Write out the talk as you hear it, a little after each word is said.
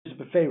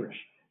beferish.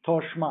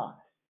 Toshma,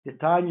 the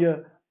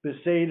Tanya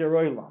Beseder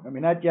Oilam. I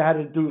mean, that you had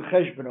to do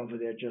cheshbon over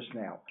there just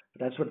now,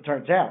 but that's what it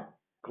turns out,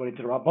 according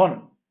to the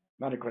Rabbanim.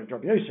 Not according to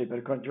Rabbi Yosef, but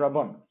according to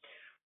Rabbanim.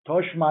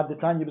 Toshma, the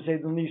Tanya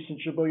Beseder Nisan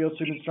Shabo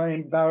Yotzu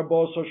Mitzrayim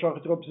Barabos or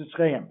Shachat Rob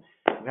Sitzchayim.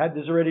 We had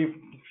this already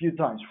a few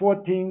times.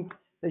 14th,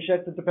 they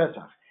shechted the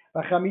Pesach.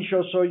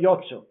 V'chamisho so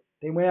Yotzu.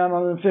 They went out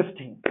on the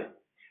 15th.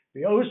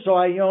 V'oso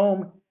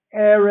Ayom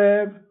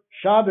Erev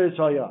Shabbos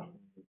Haya.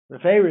 The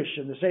Ferish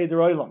and the Seder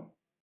Oilam.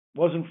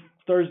 Wasn't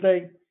Thursday,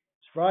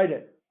 it's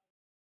Friday.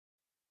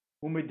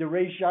 When we do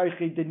Reish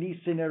Yarchi the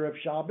Nisan Erev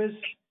Shabbos,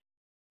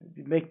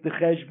 you make the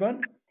Cheshbon.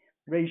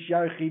 Reish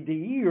Yarchi the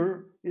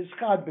year is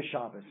Chad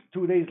B'Shabbos,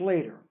 2 days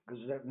later,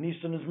 because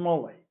Nisan is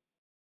Mole.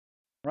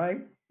 Right?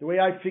 The way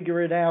I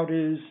figure it out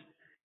is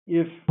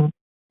if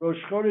Rosh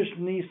Chodesh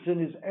Nisan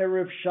is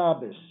Erev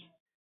Shabbos,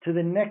 to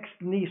the next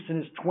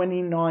Nisan is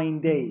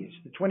 29 days.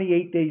 The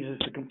 28 days is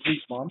the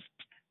complete month.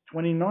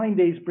 29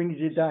 days brings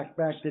you back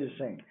to the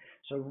same.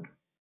 So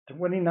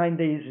 29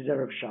 days is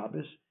Erev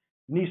Shabbos.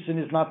 Nisan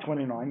is not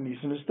 29,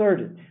 Nisan is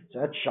 30. So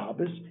that's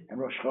Shabbos. And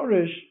Rosh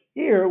Chodesh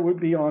here would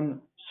be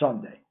on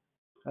Sunday.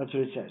 That's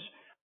what it says.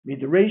 With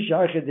the Reish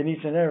Yarchid the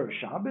Nisan Erev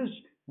Shabbos,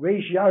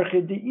 Reish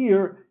Yarchid the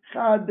year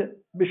Chad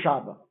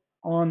B'Shabbat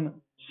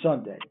on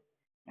Sunday.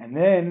 And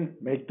then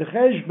make the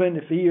Cheshbon,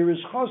 if the year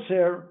is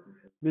Chaser,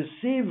 the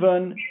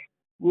Sivan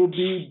will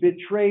be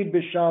Bitrei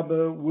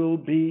B'Shabbat, will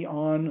be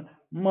on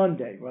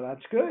Monday. Well,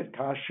 that's good.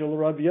 Kashul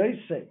Rav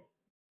Yosef.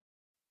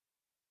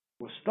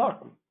 We're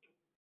stuck.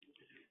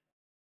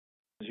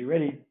 Because he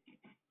already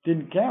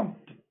didn't count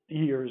the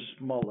year's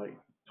Mole.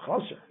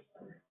 Chaser.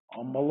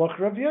 On Malach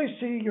Rav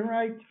Yosef, you're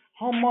right.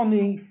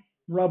 Hamani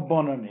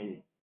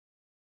Rabbanani.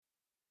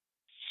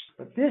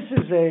 But this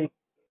is a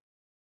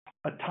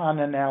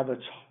Tana now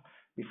that's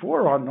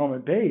before on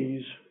Nomen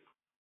Beis.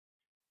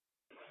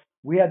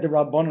 We had the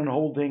Rabbanon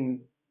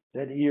holding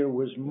that year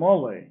was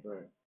Mole,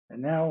 right.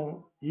 And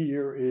now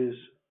here is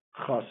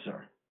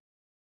Chaser.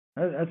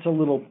 That's a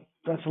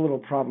little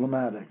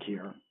problematic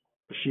here.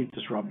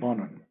 B'shittas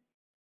Rabbanon.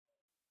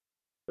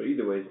 But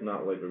either way, it's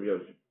not like Rav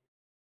Yosef.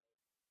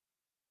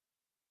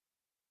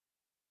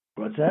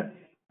 What's that?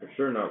 For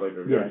sure, not like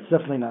Rav Yosef. Yeah, it's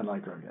definitely not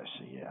like Rav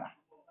Yosef. Yeah.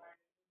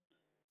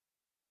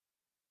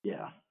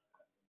 Yeah.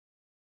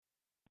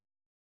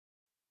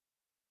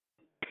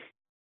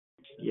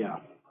 Yeah.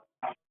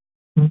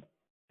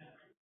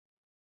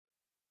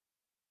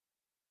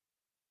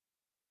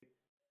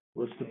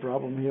 What's the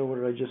problem here? What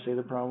did I just say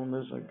the problem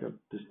is? I got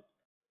this.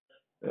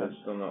 That's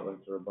still not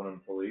like the Rabbanon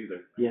fully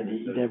either. Yeah,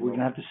 we're going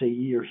to have to say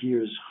year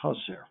here is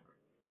Chaser.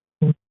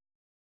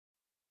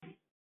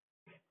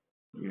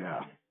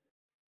 Yeah.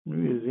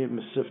 Maybe the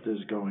Masifta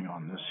is going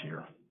on this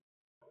here.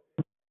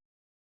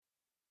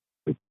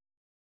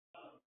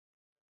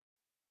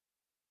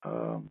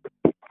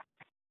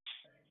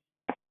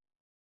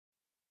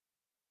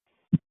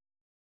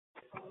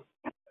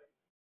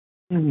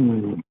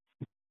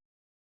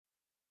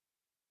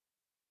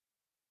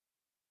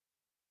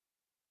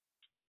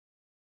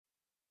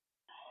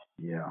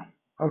 Yeah.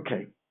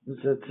 Okay.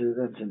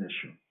 That's an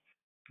issue.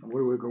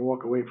 Where we're going to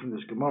walk away from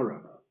this Gemara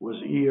was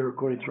ear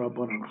according to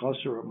Rabbanon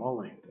Chaser or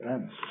Mole.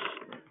 Depends.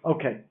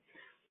 Okay.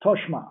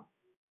 Toshma.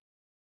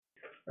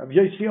 Rav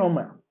Yossi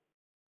Omer.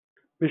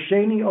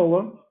 B'sheni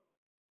Olam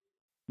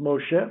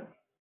Moshe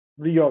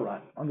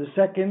v'Yorad. On the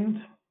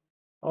second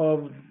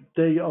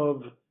day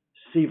of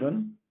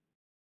Sivan,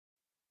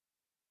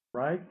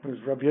 right? Because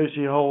Rav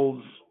Yossi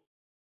holds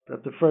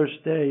that the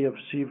first day of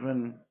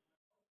Sivan,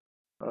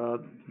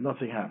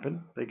 nothing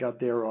happened. They got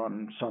there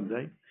on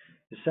Sunday.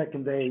 The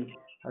second day,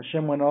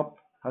 Moshe went up,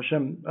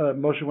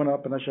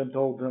 and Hashem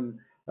told him,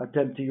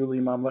 "Atem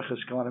tiyuli mamleches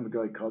kahanim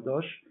v'goy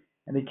kadosh,"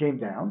 and he came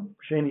down.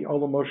 Sheni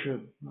Ola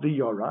Moshe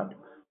v'Yorad,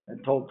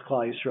 and told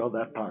Klal Yisrael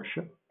that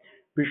parsha.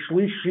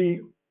 B'shlishi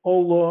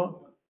Ola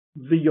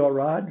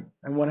v'Yorad,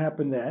 and what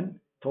happened then?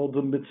 Told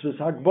them mitzvahs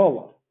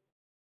Hagbola,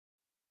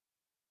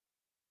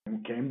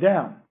 and came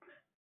down.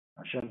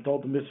 Hashem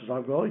told the mitzvahs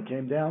Hagbola. He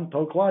came down,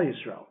 told Klal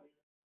Yisrael.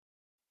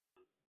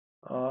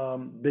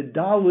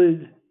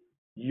 B'Dalid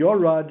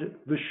Yorad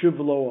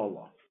v'Shuvlo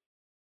Ola.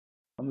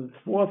 On the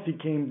fourth, he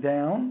came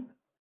down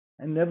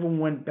and never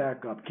went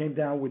back up. Came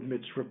down with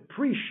mitzvah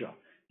prisha.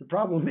 The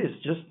problem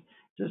is just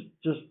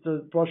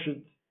the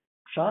Pashut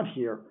shot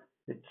here.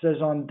 It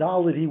says on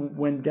Dalit he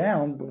went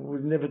down, but we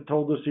never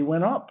told us he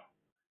went up.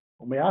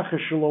 The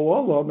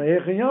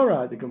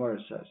Gemara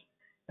says,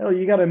 "Hell,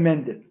 you got to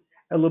amend it.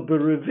 Ela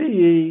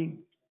b'revi'i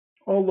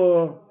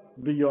ola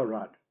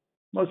v'yorad."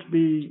 Must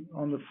be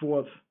on the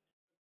fourth.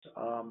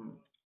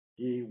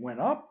 He went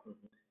up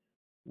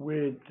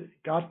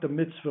got the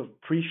mitzvah of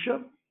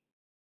prisha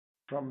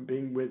from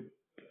being with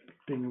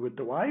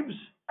the wives,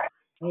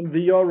 and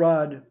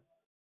v'yorad,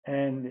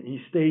 and he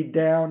stayed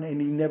down and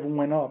he never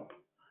went up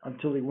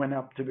until he went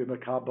up to be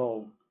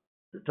makabel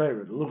the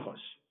Torah, the luchos.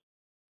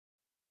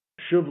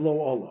 Shuvlo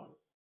ola.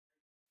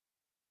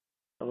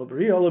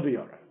 Elabri ola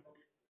v'yorad.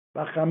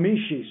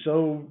 Bachamishi.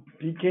 So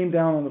he came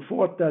down on the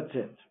fourth. That's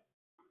it.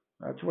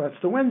 That's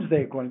the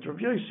Wednesday according to Rav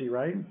Yossi,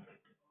 right?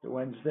 The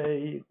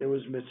Wednesday, there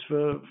was mitzvah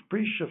of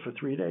Prisha for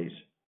 3 days.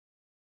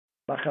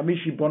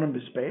 Bachamishi bonim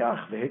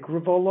Mizbeach,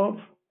 v'hikrev olav.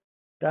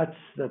 That's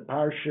the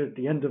parsha at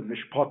the end of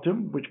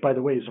Mishpatim, which, by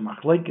the way, is a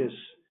machlekes,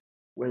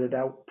 whether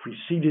that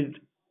preceded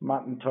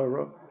Matan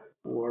Torah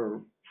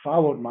or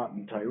followed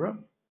Matan Torah. I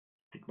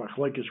think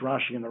machlekes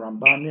Rashi and the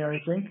Ramban there, I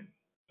think.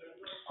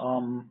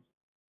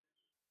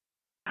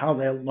 How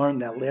they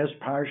learned that last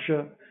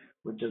parsha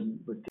with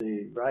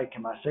the right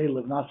Kemasei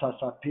Livnasa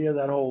Sapir,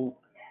 that whole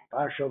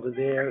parsha over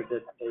there,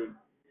 that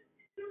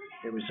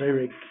they was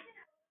Eric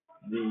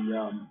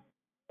the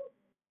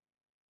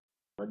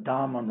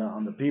dam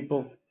on the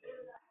people.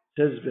 It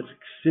says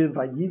v'chsiv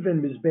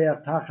vayiven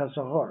mizbeach tachas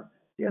ahar.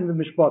 The end of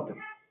Mishpatim.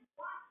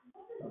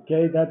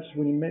 Okay, that's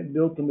when he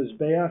built the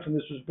mizbeach, and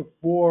this was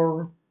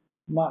before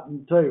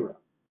Matan Torah.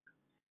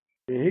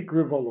 The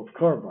hikriv of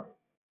korban,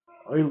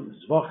 oil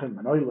zvachim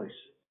and oilis.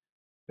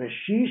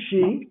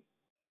 Veshishi,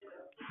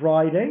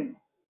 Friday,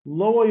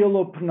 lo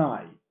oyelo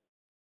pnai.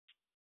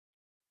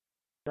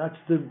 That's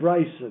the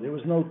brisa. There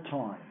was no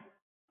time.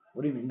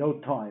 What do you mean, no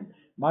time?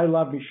 My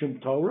love mishum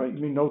Torah. You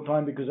mean no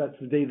time because that's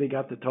the day they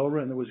got the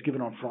Torah and it was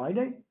given on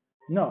Friday?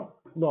 No,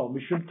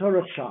 mishum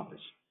Torah Shabbos.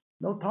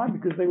 No time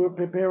because they were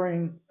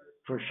preparing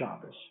for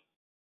Shabbos.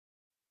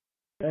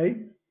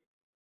 Okay,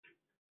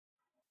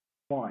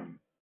 fine.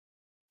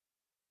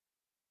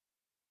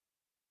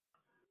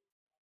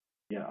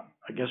 Yeah,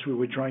 I guess we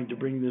were trying to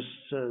bring this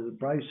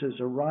brisa as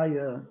a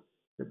raya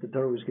that the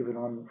Torah was given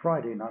on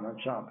Friday, not on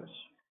Shabbos.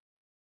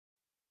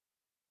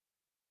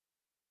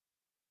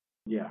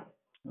 Yeah,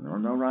 no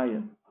raya.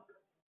 It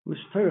was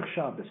Torah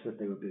Shabbos that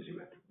they were busy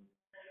with.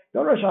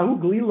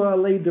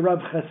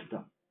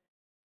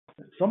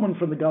 Someone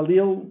from the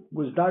Galil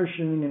was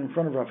darshaning in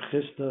front of Rav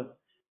Chisda.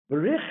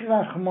 Berich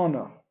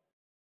Rachmana,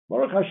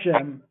 Baruch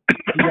Hashem,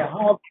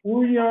 Yahav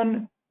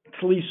Uryan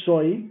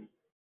Tlisoi,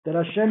 that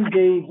Hashem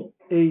gave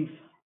a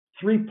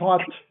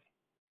 3-part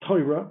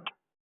Torah,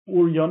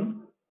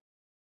 Uryan.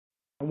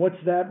 And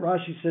what's that?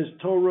 Rashi says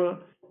Torah,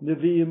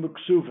 Nevi'im,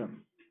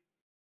 Uksuvim.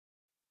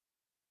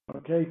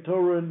 Okay,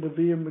 Torah,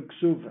 Nevi'im,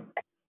 Uksuvim.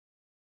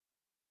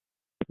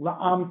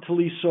 La'am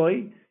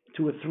Tlisoi,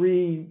 to a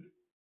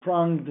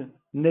 3-pronged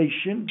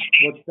nation.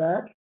 What's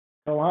that?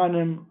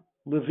 Kohanim,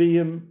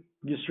 Leviim,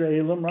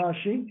 Yisraelim,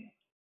 Rashi.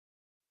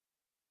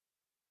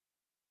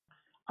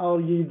 Al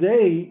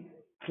Yidei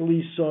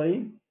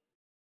Tlisoi,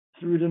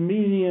 through the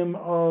medium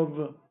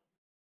of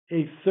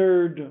a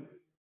third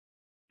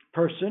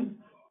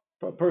person,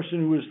 a person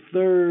who was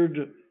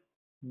third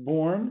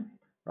born.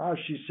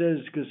 Rashi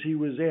says because he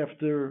was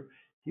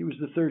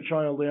the third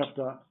child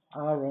after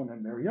Aaron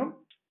and Miriam.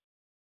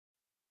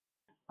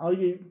 Al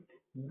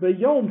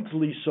Yom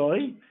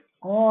Tlisoi,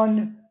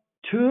 on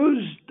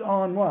Tuesday,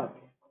 on what?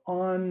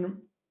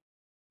 On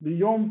the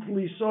Yom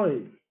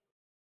Tlisoi,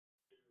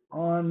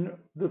 on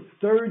the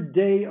 3rd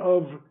day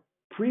of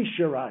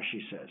Prisha,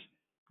 Rashi says.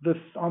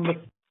 On the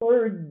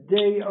 3rd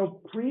day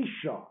of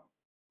Prisha.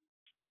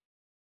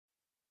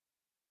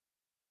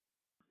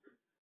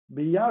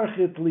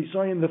 B'yarchit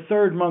Tlisoi, in the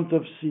 3rd month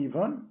of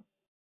Sivan.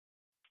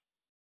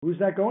 Who's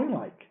that going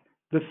like?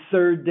 The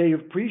 3rd day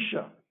of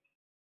Prisha.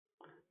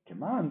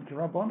 Come on, the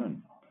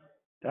Rabbanan.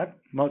 That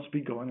must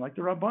be going like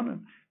the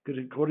Rabbanan. Because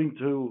according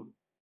to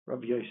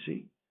Rabbi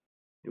Yossi,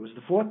 it was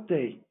the 4th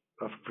day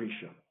of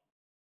Prisha.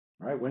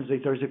 Right? Wednesday,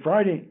 Thursday,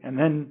 Friday, and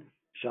then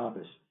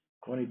Shabbos.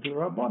 According to the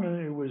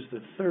Rabbanan, it was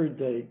the 3rd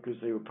day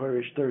because they were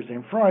perished Thursday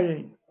and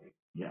Friday.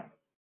 Yeah.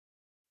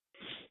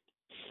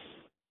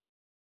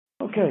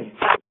 Okay.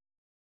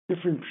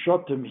 Different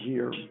pshatim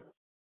here.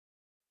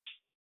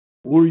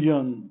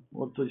 Uryan,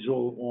 what does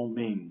all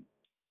mean?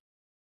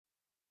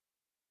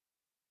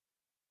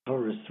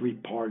 Torah is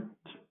 3-part.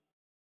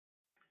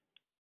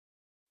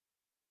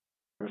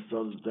 There's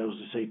those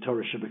who say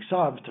Torah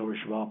Shabbat, Torah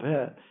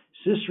Shabbat,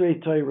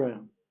 Sisrei Torah.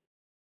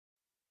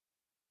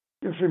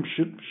 Different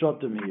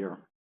pshatim here.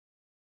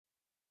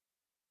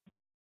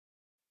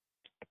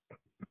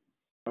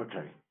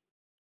 Okay.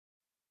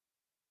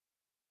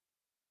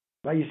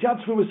 Right,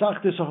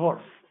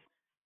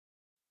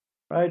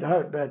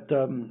 at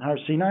Har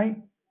Sinai,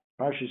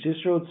 Parshas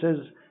Yisro, it says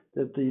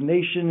that the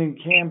nation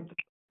encamped,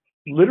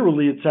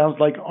 literally it sounds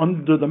like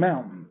under the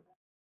mountain.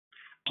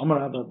 To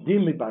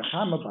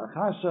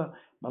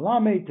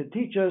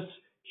teach us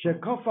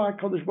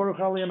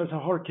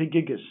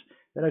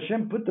that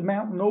Hashem put the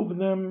mountain over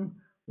them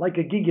like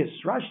a gigas.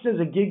 Rashi says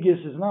a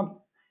gigas is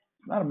not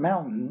a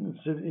mountain.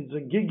 It's a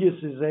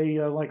gigas is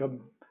like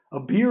a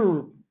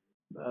beer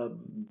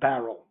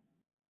barrel.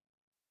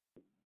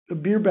 A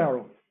beer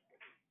barrel.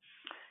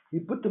 He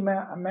put the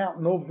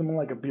mountain over them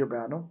like a beer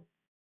barrel,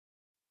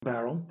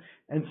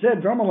 and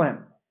said,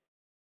 "Dramalam,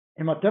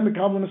 if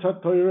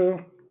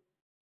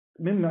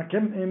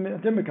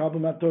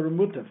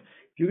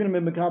you're going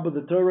to be mekabel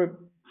the Torah,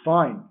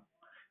 fine.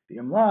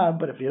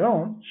 But if you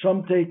don't,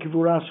 shomtei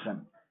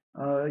kivuraschem,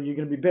 you're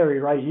going to be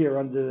buried right here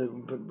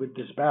with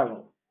this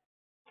barrel.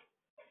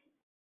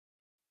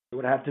 It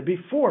would have to be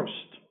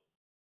forced,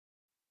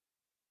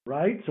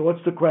 right? So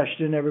what's the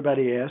question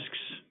everybody asks?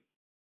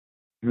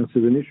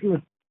 Answer the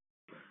Nishma.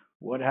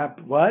 What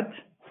happened? What?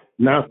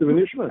 Nasiv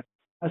Nishma.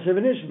 Nasiv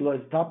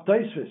Nishma, top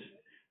Tosfos.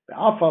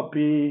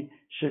 Afapi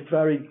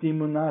Shekvari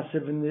Dimu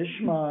Nasiv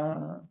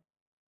Nishma.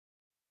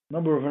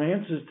 Number of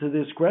answers to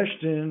this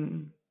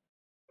question.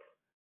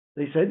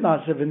 They said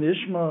Nasiv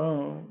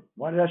Nishma.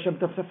 Why did Hashem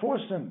have to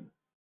force him?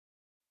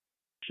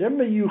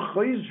 Shema yu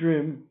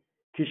chayzrim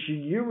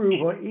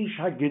kishiyiru ha'ish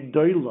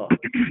hagedola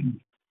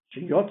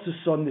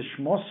sheyotzus on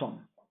nishmosan.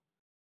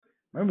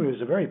 Remember, it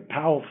was a very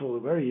powerful,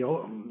 very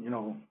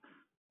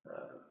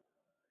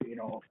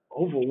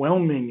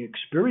overwhelming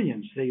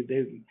experience.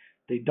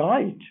 They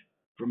died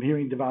from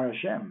hearing Devar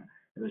Hashem.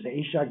 It was the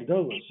Eish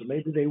HaGedolah. So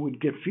maybe they would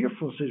get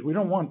fearful. Says, we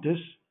don't want this.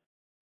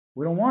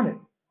 We don't want it.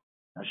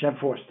 Hashem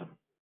forced them.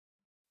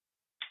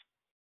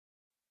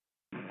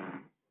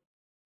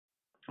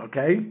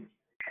 Okay,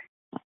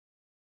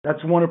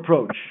 that's one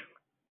approach.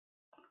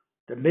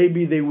 That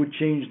maybe they would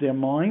change their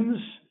minds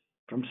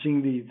from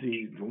seeing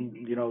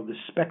the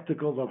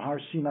spectacle, the Har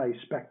Sinai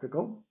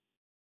spectacle.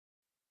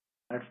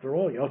 After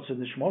all, Yotze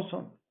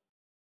Nishmosan,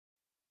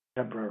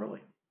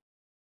 temporarily.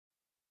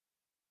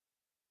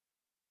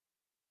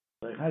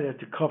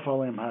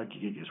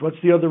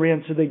 What's the other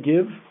answer they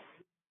give?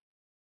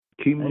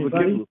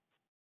 Anybody?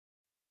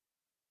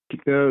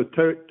 Good.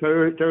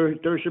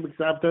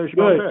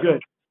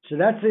 So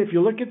that's it. If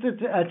you look at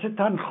it, it's a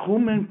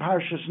Tanchum in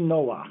Parshas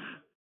Noach.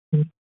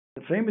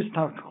 The famous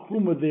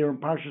Tanchum there in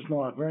Parshas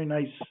Noach, very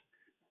nice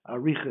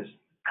arichas,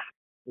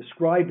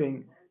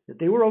 describing that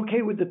they were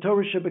okay with the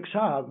Torah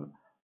Shebeksav,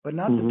 but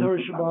not the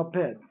Torah Sheba'al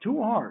Peh.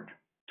 Too hard,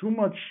 too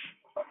much.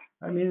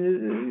 I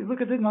mean,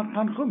 look at the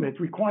Tanchum. It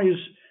requires,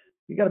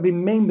 you got to be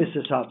Meimis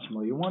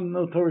Atzmo. You want to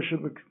know Torah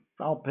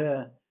Sheba'al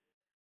Peh.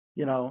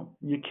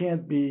 You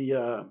can't be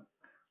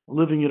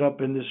living it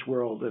up in this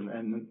world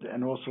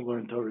and also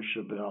learn Torah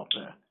Sheba'al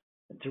Peh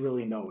and to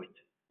really know it.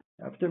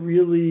 You have to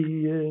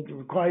really, it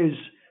requires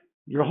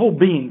your whole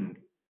being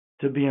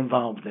to be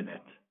involved in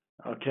it.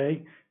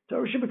 Okay?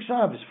 Torah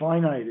Shebeksav is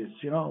finite.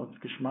 It's, it's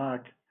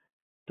Geschmack.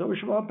 Torah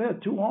Sheba'al Peh,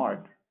 too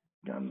hard.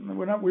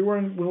 We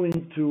weren't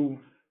willing to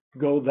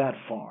go that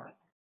far.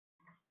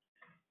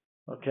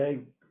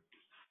 Okay?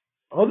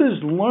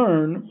 Others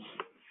learn,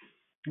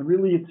 and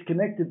really it's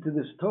connected to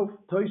this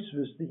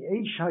Tosfos, the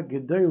Eish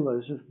HaGedolah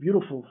is this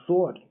beautiful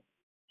thought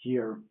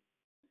here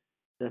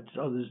that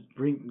others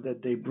bring,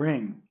 that they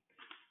bring.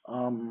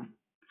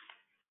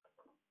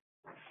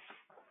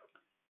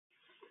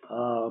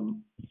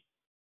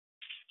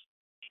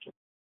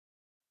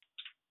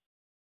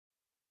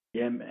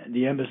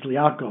 The Emes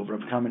Liakov,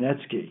 Rav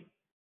Kamenetsky.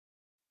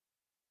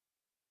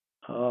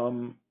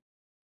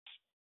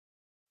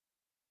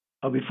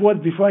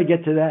 Before I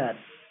get to that,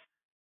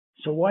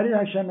 so why did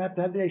Hashem have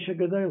to have the Eish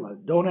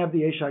HaGedolah? Don't have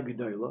the Eish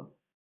HaGedolah.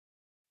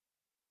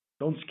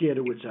 Don't scare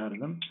the wits out of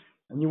them,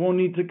 and you won't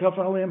need to kaf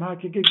aleim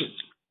hakegigis.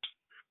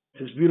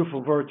 This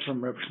beautiful verse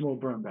from Rav Shmuel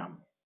Birnbaum.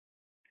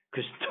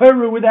 Because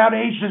Torah without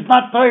Eish is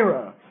not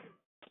Torah.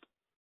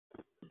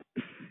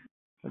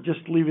 I'll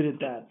just leave it at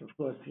that. Of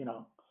course, can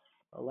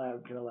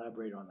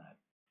elaborate on that.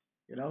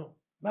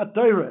 Not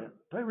Torah.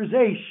 Torah is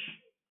Eish.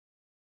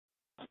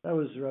 That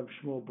was Rav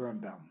Shmuel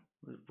Birnbaum.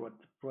 It was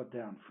brought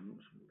down from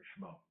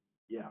Shmuel.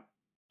 Yeah.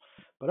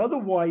 But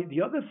otherwise,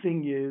 the other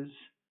thing is,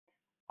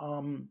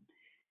 Emes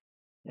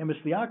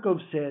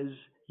Liakov says,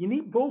 you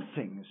need both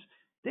things.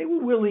 They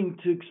were willing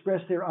to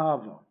express their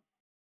Ava.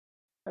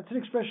 That's an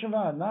expression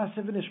of Ava.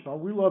 Nasiv Nishma,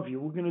 we love you.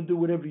 We're going to do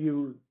whatever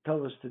you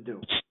tell us to do.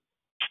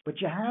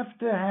 But you have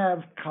to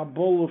have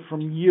Kabbalah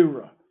from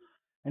Yira.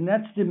 And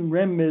that's the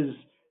remez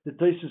the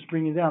Tosfos is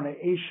bringing down, the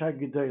Eish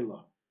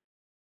HaGedolah.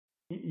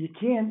 You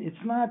can't,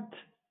 it's not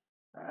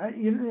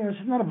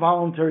a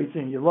voluntary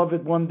thing. You love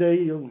it one day,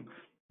 you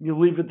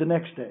leave it the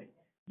next day.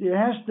 There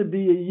has to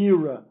be a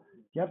Yira.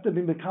 You have to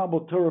be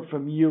Mekabel Torah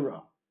from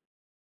Yira.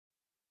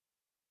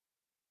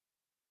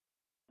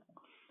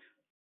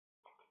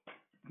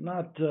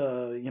 Not,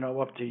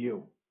 up to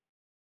you.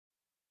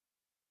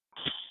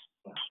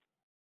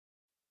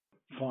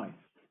 Fine.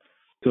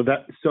 So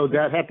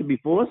that had to be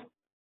forced?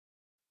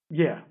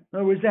 Yeah. In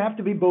other words, there have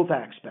to be both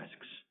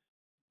aspects.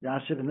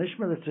 Nasiv and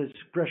Nishma, that's an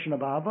expression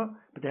of Ava,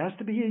 but there has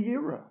to be a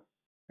Yira.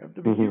 You have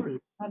to be Yira.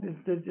 You have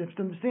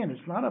to understand,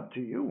 it's not up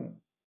to you.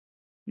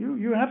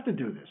 You have to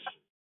do this.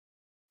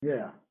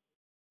 Yeah.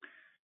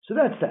 So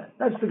that's that.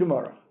 That's the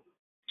Gemara.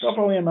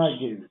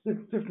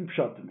 Different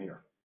pshatim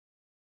here.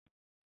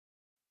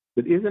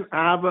 But isn't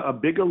Ava a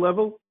bigger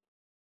level?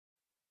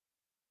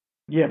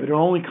 Yeah, but it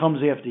only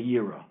comes after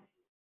Yira.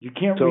 You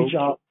can't reach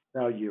out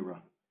without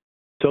Yira.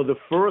 So the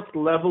first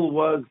level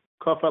was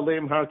Kaf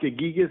Aleim Har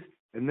Kegigis,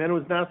 and then it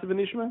was Nasiv and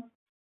Nishma?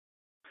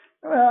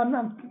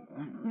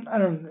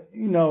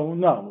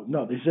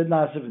 No. They said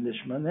Nasiv and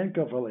Nishma, and then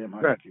Kaf Aleim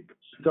Har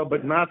Kegigis. So,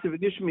 but Nasiv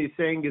and Nishma is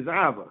saying is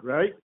Ava,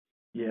 right?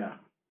 Yeah.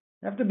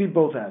 You have to be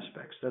both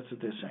aspects. That's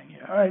what they're saying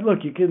here. All right,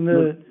 look, you can...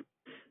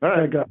 All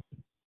right.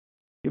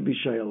 You'll be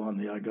shayel on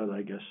the Agad,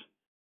 I guess.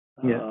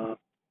 Yeah.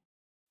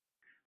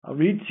 I'll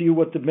read to you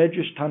what the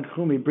Medrash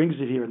Tanchumi brings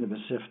it here in the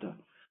Mesivta.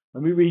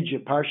 Let me read you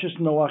Parshas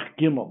Noach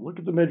Gimel. Look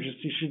at the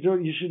Medrash. You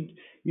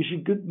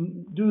should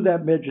do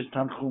that Medrash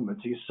Tanchuma.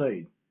 It's a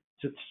Yisayid.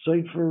 It's a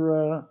Yisayid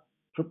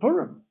for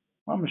Purim.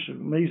 Mamash,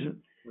 amazing.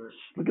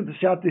 Look at the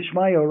Siyat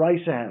Ishmael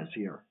Raisa has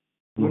here.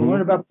 We're going to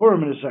learn about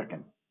Purim in a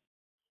second.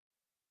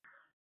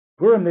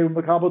 Purim, they were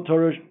Makabel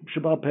Torah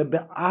Shabbat Peh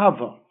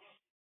Be'ava.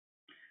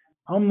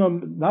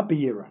 Not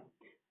Be'yira.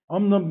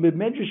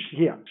 Medrash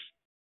here.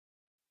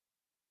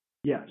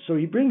 Yeah, so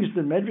he brings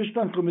the Medrash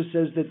Tanchuma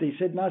says that they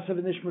said Nasav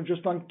and Ishmael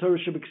just on Torah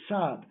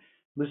Shabbat.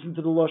 Listen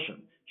to the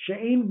Lashon.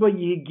 She'ein ba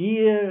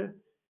yigir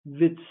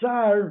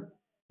v'tzar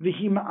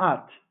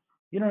v'hima'at.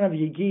 You don't have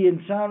yigir and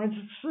tzar.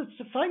 It's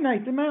a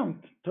finite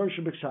amount. Torah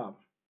Shabbat.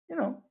 You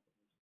know.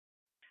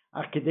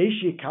 Ach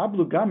kadesh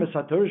yikablu gam es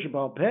ha-Torah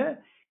Shabbat Peh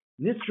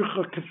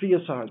nitzrucha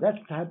kfiyas hahar. That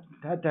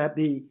had to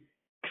be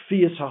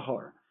kfiyas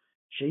hahar.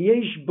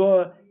 Sheyesh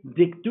ba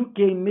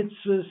dikduke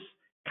mitzvahs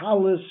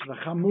kalas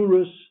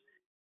v'chamuras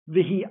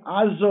v'hi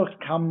azoch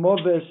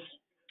kamoves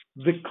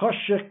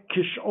v'koshek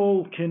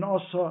kishol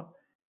kinasa.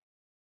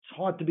 It's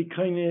hard to be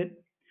kind of it.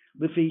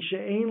 L'fi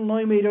she'ein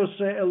loimed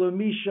oseh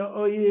elomisha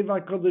oyev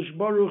HaKadosh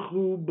Baruch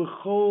Hu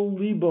b'chol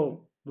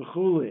libo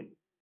v'chule.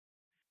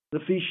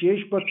 L'fi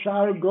sheyesh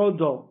batzar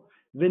godol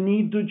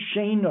v'nidud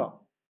sheina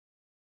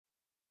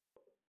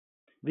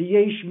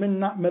v'yesh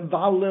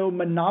mevalel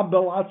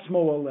menabel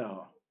atzmo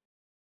aleha.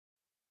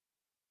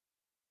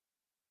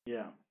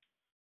 Yeah.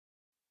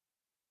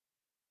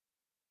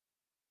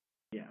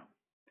 Yeah.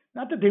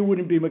 Not that they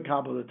wouldn't be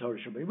Makabal the Torah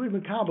Shabbat. They would be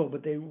Makabal,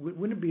 but they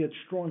wouldn't be a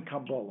strong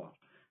Kabbalah.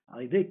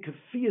 They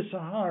Kafiyah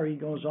Sahar, he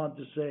goes on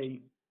to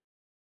say,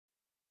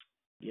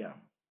 yeah.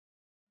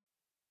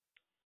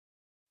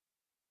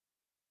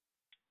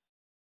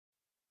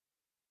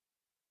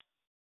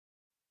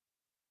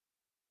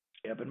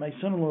 Yeah, but my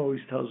son-in-law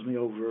always tells me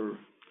over,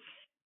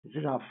 is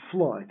it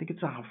Hafla? I think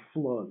it's a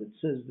Hafla that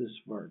says this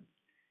word.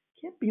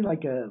 It can't be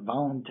like a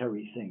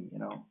voluntary thing, you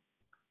know.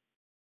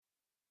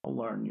 I'll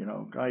learn, you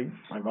know. I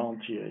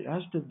volunteer. It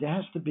has to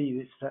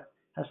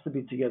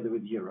be together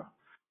with Yira.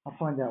 I'll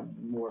find out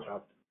more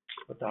about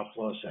what the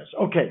Hafla says.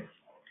 Okay,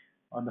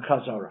 on the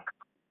Chazara.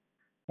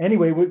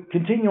 Anyway, we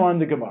continue on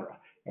the Gemara.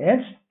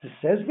 And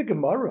says the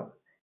Gemara,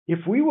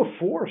 if we were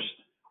forced,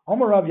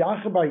 Amar Rav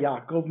Yaakov bar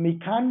Yaakov,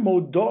 Mikan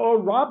Modo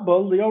Rabba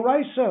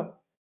Leoraisa.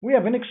 We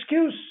have an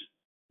excuse.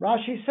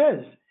 Rashi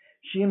says,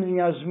 Shim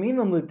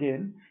Yazminum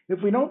Ledin,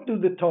 if we don't do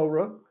the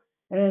Torah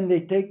and they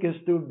take us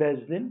to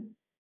Bezdin,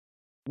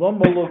 why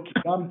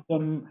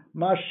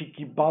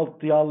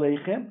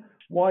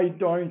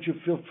aren't you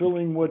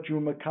fulfilling what you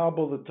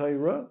makabel the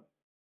Torah?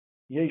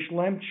 Yesh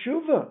lam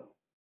tshuva.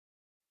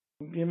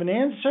 We have an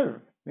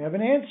answer.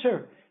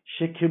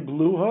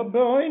 Shekibluha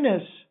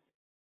be'oines.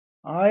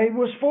 I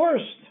was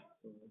forced.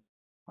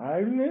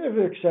 I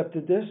never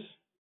accepted this.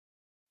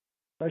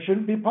 I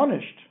shouldn't be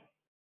punished.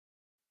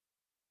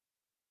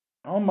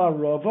 Amar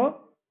Rava,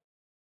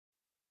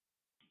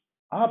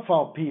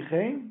 Afal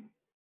Pichein.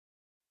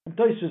 And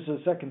Tosfos,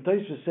 the second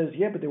Tosfos says,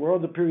 yeah, but there were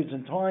other periods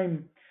in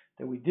time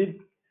that we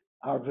did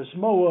Arvas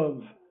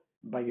Moav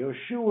by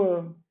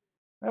Yoshua.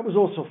 That was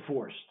also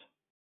forced.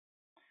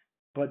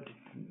 But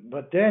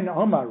then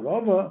Amar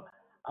Rava,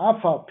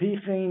 Afal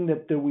Pichein,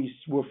 that we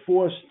were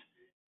forced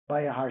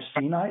by a Har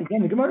Sinai.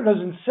 Again, the Gemara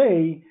doesn't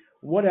say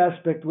what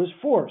aspect was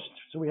forced.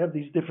 So we have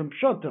these different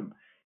pshatim.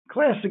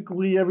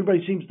 Classically,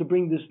 everybody seems to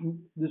bring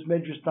this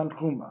Medrash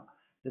Tanchuma.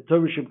 The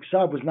Torah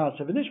Shabbat was not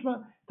Seven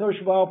Ishma. Torah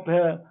Shabbat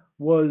Peh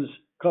was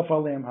Kaf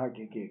Aleim Har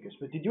Gegigas.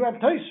 But did you have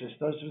Tosfos?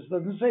 Tosfos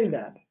doesn't say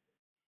that.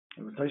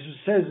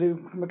 Tosfos says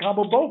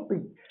Makabel both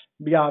be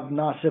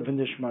Nav Seven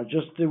Ishma.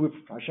 Just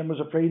Hashem was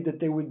afraid that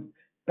they would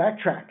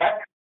backtrack.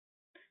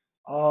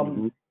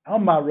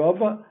 Amar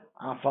Rava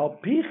Afal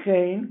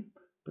Pichein,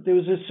 but there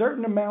was a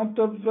certain amount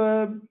of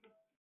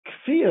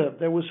kfiyah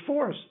that was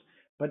forced.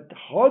 But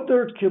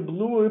Hodor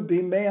Kiblu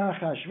B'Meach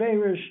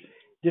Hashverish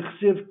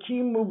Dichsiv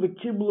Kimu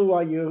V'Kiblu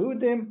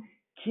HaYehudim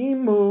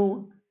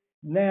Kimu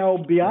now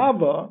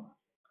Biava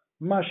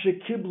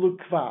Mashe Kiblu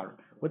Kvar.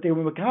 What they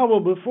were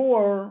Makabel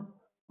before,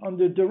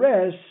 under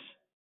duress,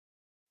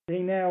 they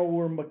now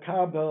were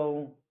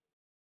Makabel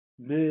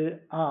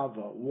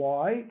B'Ava.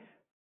 Why?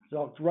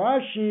 Zokt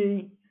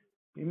Rashi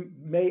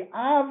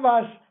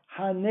Me'avas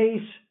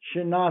Hanes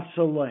Shenasa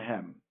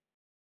Lahem.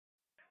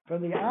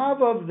 From the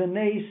Ava of the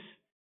Nes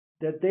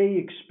that they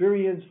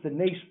experienced, the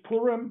Nes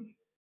Purim,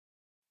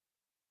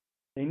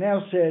 they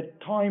now said,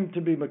 time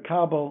to be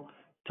Makabel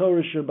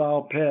Torah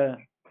Shabbat Peh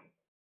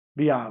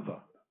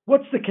B'Ava.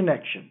 What's the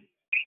connection?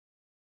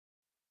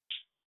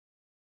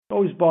 It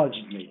always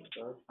bothers me.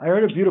 I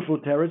heard a beautiful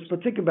teretz,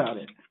 but think about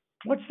it.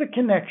 What's the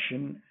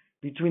connection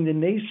between the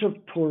Nes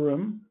of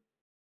Purim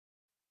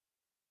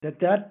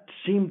that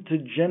seemed to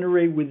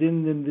generate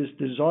within them this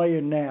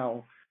desire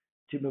now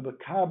to be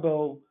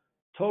Makabel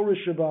Torah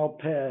Shabbat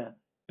Peh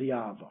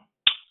B'Ava?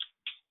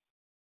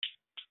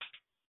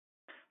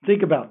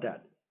 Think about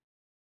that.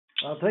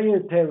 I'll tell you a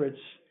teretz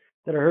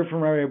that I heard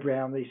from Rabbi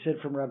Brown. They said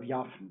from Rabbi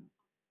Yafin.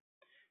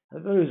 I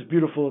thought it was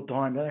beautiful at the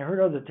time. And I heard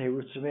other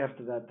teretzim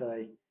after that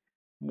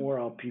more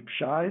Al Peep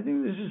Shai. I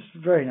think this is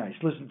very nice.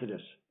 Listen to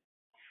this.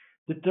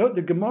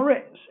 The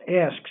Gemara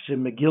asks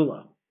in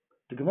Megillah.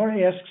 The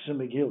Gemara asks in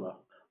Megillah,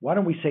 why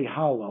don't we say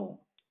Hallel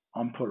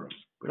on Purim?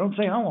 We don't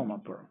say Hallel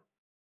on Purim.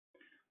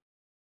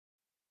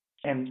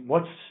 And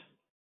what's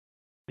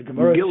the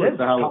Gemara Megillah says? is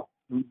the Hallel.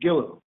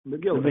 Megillah. The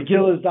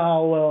Megillah is the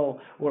Hallel,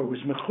 or it was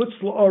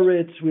Mechutz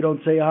L'Oretz, we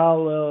don't say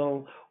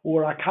Hallel,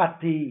 or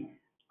Akati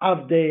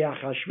Avdei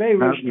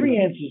Achashverosh. Three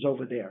answers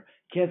over there.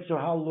 Can't say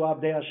Hallel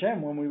Avdei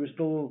Hashem when we were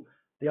still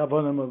the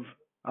Avonim of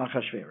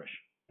Achashverosh.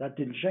 That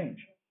didn't change.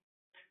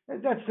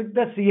 That's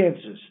the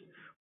answers.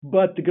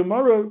 But the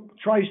Gemara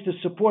tries to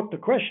support the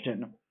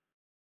question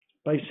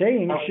by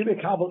saying should be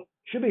Kabel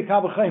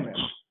Chaimer.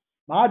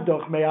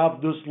 Ma'adoch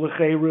me'avdus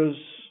l'cheirus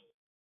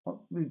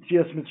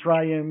Yitzias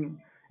Mitzrayim,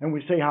 and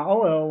we say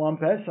Hallel on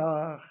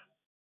Pesach.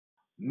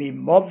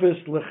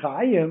 Mimovis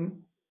l'chayim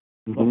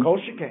l'kol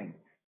shekain.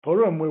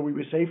 Purim, where we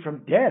were saved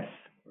from death.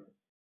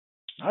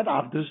 Not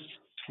avdus,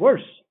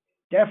 worse.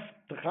 Death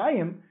to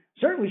Chayim,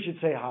 certainly should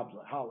say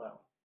Hallel.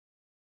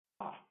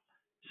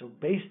 So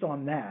based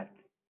on that,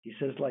 he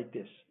says like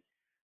this.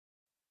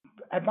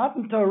 At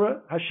Matan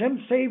Torah,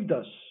 Hashem saved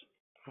us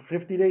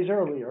 50 days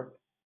earlier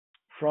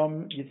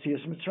from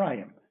Yitzias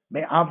Mitzrayim.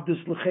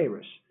 Me'avdus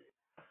l'cheirus.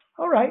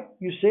 All right,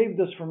 you saved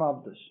us from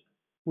Avdus.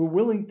 We're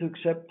willing to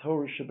accept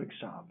Torah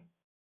Sheb'Ksav.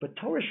 But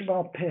Torah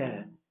Sheb'al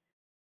Peh,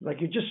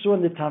 like you just saw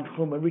in the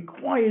Tanchum, it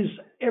requires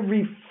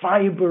every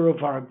fiber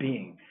of our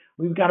being.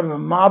 We've got to be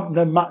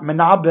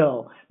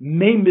menabel,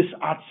 memis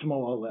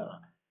atzmo aleh.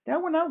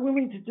 That we're not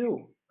willing to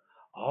do.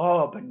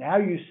 Oh, but now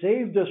you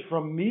saved us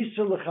from Misa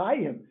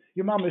L'Chayim.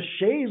 Your mama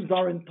shaved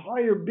our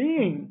entire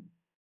being.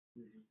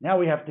 Now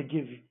we have to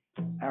give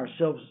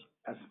ourselves,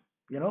 as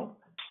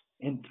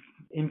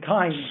in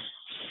kind,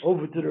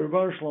 over to the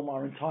Rebbe Shalom,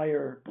 our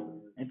entire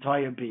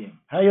being.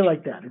 How do you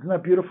like that? Isn't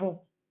that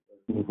beautiful?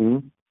 Mm-hmm.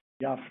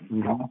 Yeah.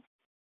 Mm-hmm.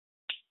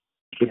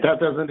 But that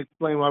doesn't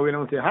explain why we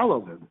don't say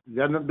Hallel then. It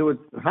has nothing to do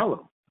with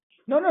Hallel.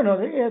 No.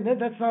 Yeah,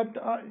 that's not.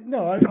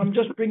 I'm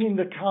just bringing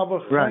the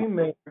Kavach Chaim.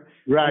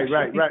 Right.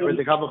 With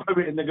the Kavach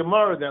Chaim in the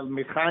Gemara that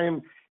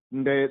Mechaim,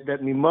 that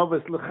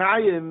Mimovis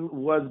L'Chaim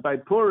was by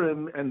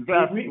Purim, and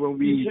that's when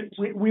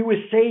we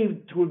were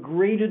saved to a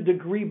greater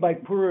degree by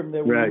Purim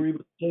than we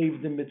were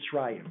saved in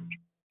Mitzrayim.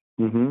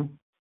 Mm-hmm.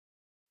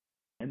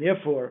 And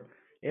therefore,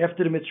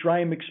 after the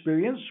Mitzrayim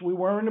experience, we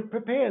weren't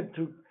prepared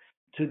to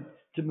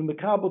be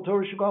Mekabel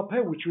Torah Sheb'al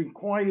Peh, which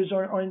requires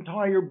our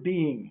entire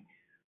being.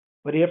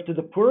 But after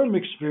the Purim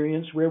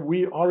experience, where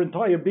our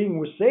entire being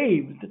was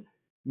saved,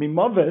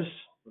 Mimavis,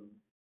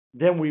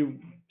 then we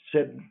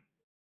said,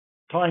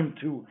 time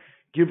to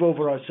give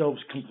over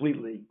ourselves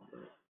completely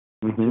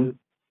to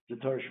the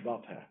Torah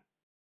Sheb'al Peh.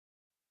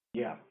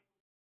 Yeah.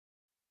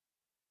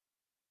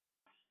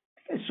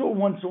 I saw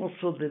once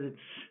also that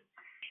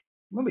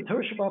remember,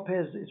 Torah Sheb'al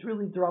Peh is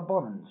really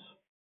D'Rabbanans.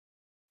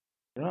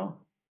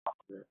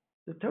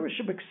 The Torah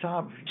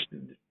Sheb'Ksav,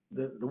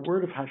 the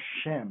word of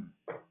Hashem,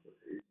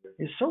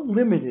 is so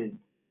limited.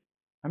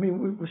 I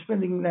mean, we're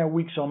spending now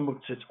weeks on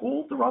Muktzah. It's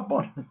all the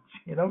Rabbanans.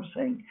 You know what I'm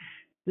saying?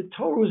 The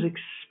Torah was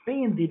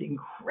expanded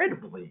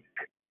incredibly,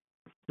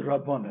 the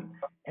Rabbanan,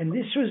 and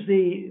this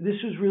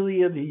was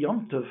really the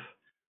Yom Tov,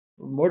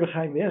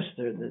 Mordechai and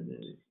Esther,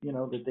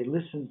 that they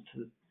listened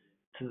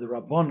to the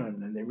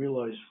Rabbanan and they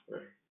realized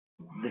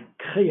the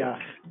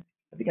Kiyach.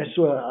 I think I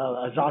saw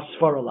a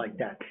Zasfara like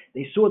that.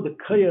 They saw the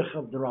Kiyach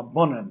of the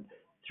Rabbanan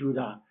through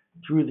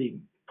the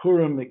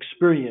Purim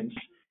experience.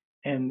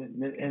 And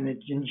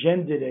it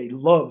engendered a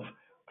love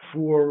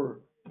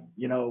for,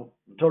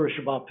 Torah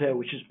Sheb'al Peh,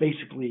 which is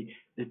basically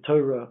the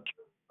Torah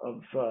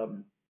of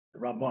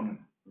Rabbanan.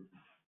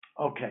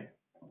 Okay.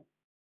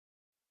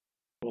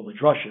 Well, the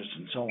drushes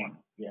and so on.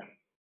 Yeah.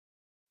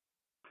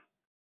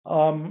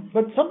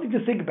 But something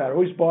to think about. It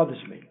always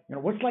bothers me.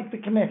 What's like the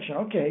connection?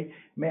 Okay.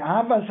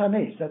 Me'avas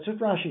hanes. That's what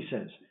Rashi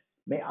says.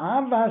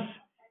 Me'avas.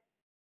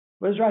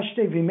 What does Rashi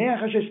say?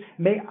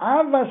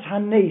 Me'avas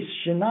hanes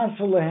shenas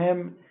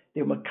lehem.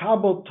 The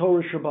Makabel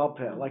Torah Sheb'al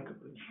Peh,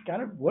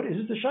 what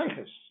is the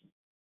shaykhis?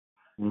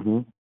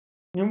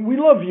 Mm-hmm. We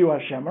love you,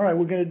 Hashem. All right,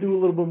 we're going to do a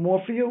little bit more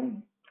for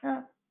you.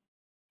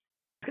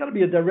 It's got to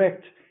be a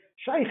direct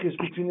shaykhis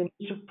between the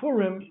news of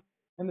Purim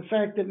and the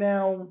fact that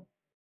now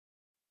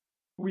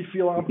we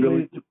feel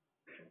obligated to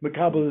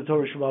Makabel the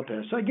Torah Sheb'al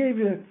Peh. So I gave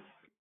you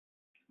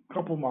a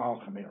couple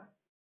mahalchim here.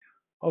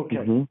 Okay.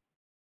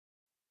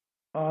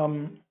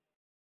 Mm-hmm.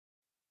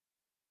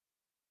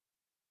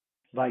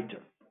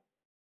 Weiter.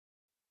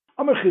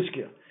 Amar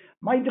Chizkiah,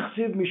 my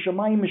dechsiv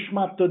mishamayim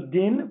mishmat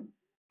din.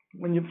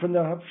 When you from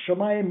the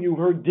Shamayim you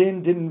heard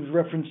din in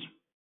reference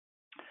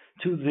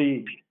to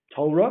the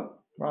Torah.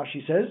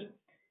 Rashi says,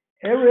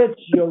 Eretz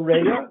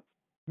Yoreya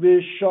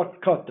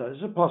v'Shakata.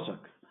 It's a pasuk.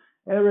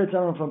 Eretz, I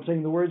don't know if I'm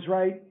saying the words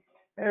right.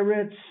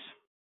 Eretz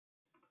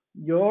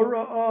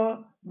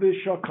Yoreya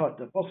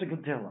v'Shakata. Pasuk in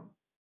Tehillim.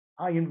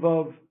 Ayin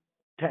Vav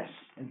Tes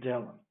in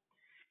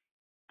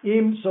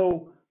Tehillim.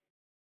 So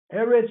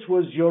Eretz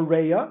was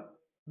Yoreya.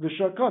 The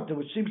Shakata,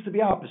 which seems to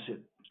be opposite,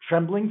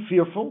 trembling,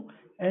 fearful,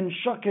 and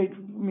shaket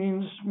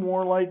means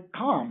more like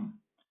calm.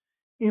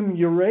 Im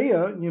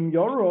Urea, Im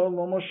Yora,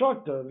 Lama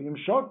Shakta, Im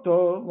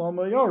Shakta,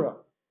 Lama Yora.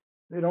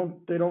 They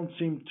don't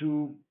seem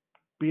to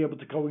be able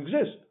to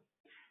coexist.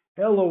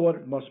 Hello, what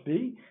it must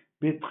be,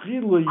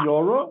 Betchila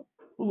Yora,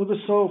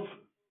 Ulevasof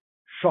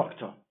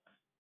Shakta.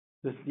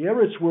 The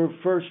Eretz were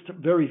first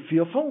very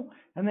fearful,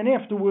 and then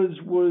afterwards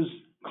was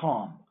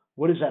calm.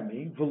 What does that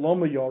mean?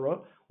 Veloma Yora.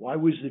 Why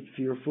was it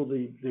fearful,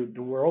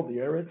 the world, the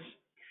Eretz?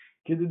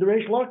 Kid the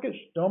Reish Lakish,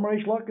 Dom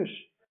Reish Lakish.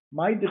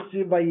 My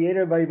Dichsiv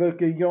Vayera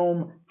Vayvoka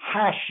Yom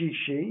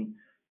Hashishi,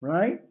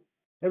 right?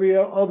 Every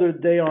other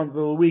day on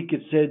the week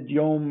it said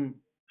Yom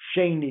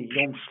Sheni,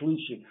 Yom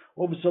Shlishi.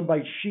 All of a sudden by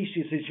Shishi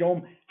it says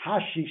Yom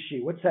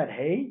Hashishi. What's that?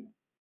 Hey?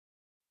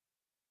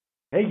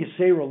 Hey,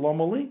 Yisera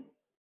Lomali?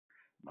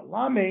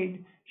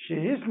 Malamed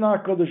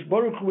Shehisna Kodesh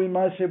Baruch Hu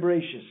Imase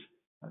Bereshis.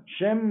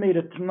 Hashem made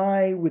a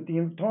t'nai with the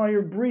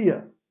entire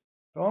Bria.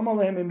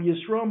 V'amalehem im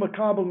Yisrael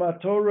makabel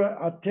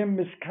ma'Torah atem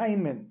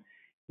miskaimen.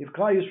 If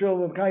Klal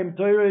Yisrael mekayim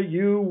Torah,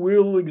 you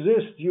will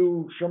exist,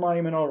 you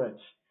Shamayim and Oretz.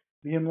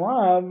 V'im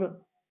lav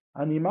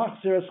ani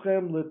machzer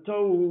eschem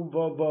letohu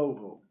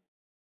v'vohu.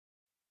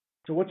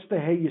 So what's the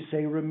Hey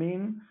Yisera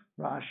mean?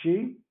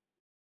 Rashi.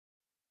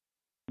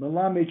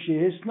 Melamed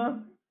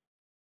shehisna.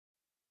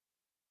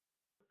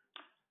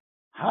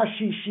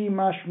 Hashishi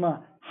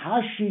mashma.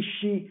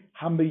 Hashishi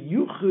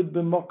hameyuchud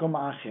b'mokom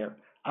acher.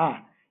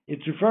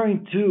 It's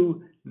referring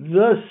to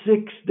the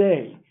sixth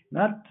day,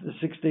 not the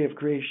sixth day of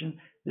creation,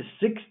 the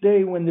sixth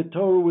day when the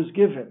Torah was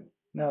given.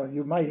 Now,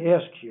 you might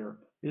ask here,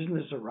 isn't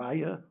this a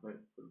raya? Right.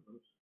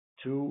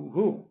 To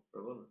who?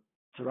 Rabbanan.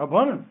 To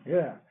Rabbanan,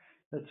 yeah.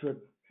 That's what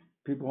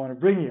people want to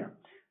bring here.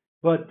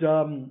 But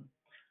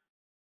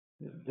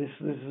this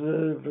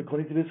is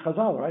according to this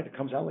Chazal, right? It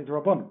comes out like the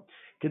Rabbanan.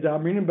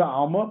 Kedamrinim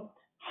ba'alma,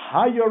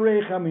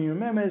 hayorech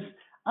amiyumemes.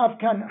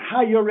 Afkan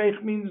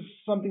hayorech means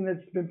something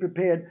that's been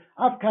prepared.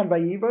 Afkan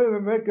vayiva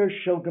v'veker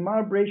shel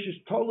gemar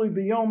breishis totally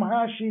b'yom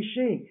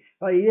hashishi.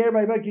 Vayer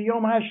v'veker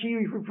yom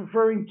hashi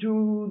referring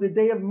to the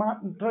day of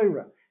Matan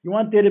Torah. You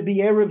want there to be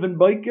erev and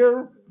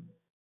biker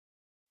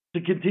to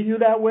continue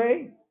that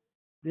way?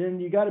 Then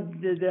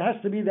there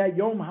has to be that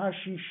yom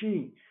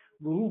hashishi.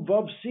 V'hu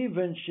vav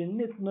sivan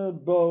shenitna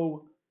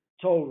bo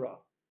Torah.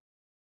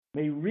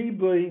 May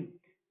riboy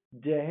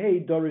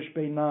dehei dorish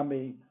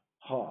beinami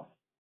ha.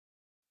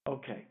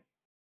 Okay.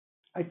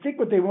 I think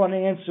what they want to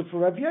answer for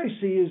Rav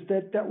Yossi is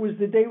that was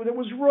the day that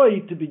was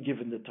right to be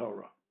given the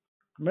Torah.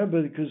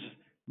 Remember, because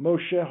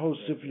Moshe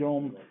Hosef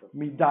Yom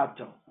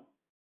Midato.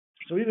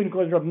 So even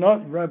according to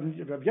Rav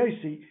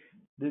Yossi,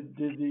 the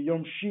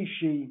Yom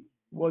Shishi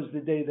was the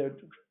day that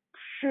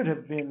should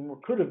have been or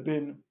could have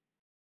been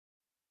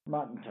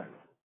Matan Torah.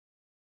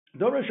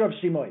 Dorosh Rav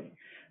Simoi.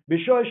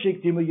 B'shoy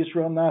shektimu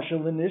Yisrael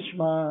nashal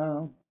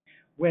l'nishma.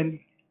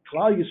 When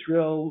Klal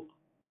Yisrael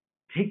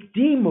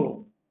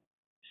Hikdimu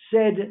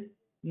said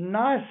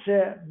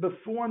Nase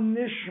before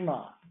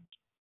Nishma.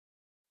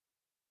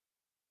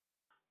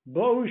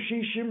 Bo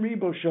Shishim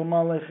Ribo Shel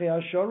Malachei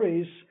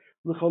Asharis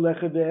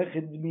L'cholecha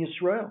Ve'echid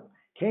Yisrael.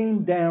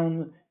 Came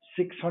down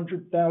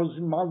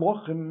 600,000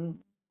 Malachim,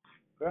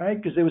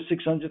 right? Because there were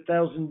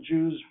 600,000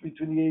 Jews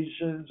between the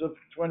ages of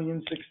 20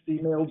 and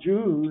 60 male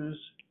Jews.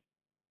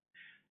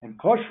 And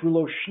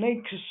Koshrulo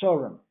Shnei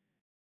Kesorim.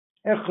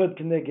 Echad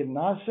Keneged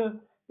Nase,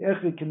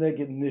 Echad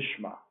Keneged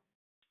Nishma.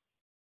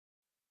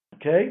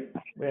 Okay,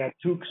 we had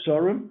two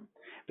ksorim.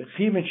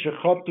 B'chim and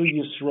shechotu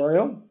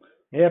Yisrael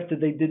after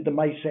they did the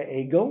Maisa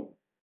Egel.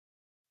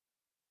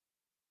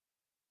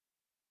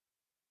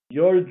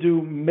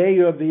 Yordu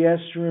Meir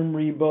v'Yesrim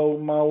Ribo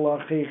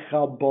Malachei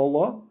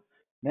Chabola.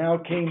 Now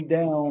came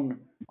down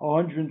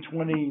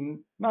 120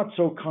 not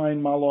so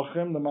kind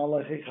Malachim, the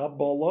Malachei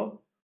Chabola,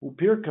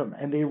 Upirkim,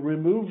 and they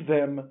removed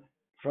them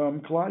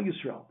from Klal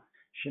Yisrael.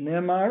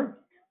 Shenemar.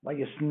 Like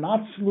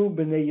Yisnatzlu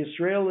b'nei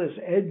Yisrael is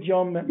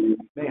Edjam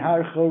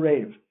mehar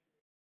chorev.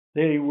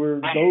 They were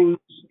those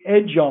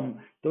Edjam,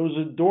 those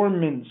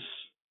adornments,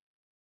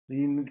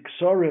 the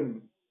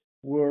Ksarim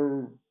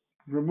were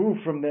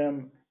removed from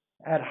them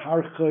at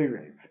Har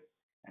Chorev.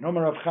 And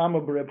Omar Rav Chama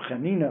b'Reb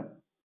Chanina,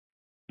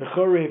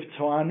 b'Chorev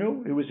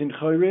Toanu, it was in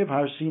Chorev,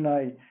 Har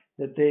Sinai,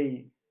 that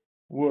they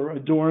were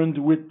adorned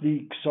with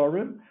the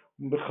Ksarim.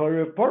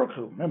 B'Chorev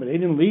Parchu. Remember, they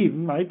didn't leave,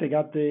 right?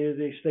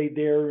 They stayed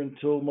there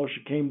until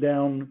Moshe came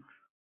down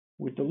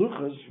with the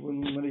Luchas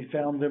when he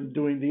found them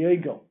doing the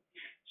Egel.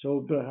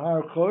 So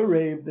B'Har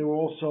Chorev, they were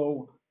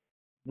also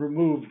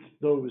removed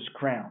those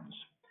crowns.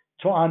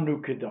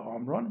 To'anu Keda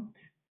Amron.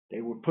 They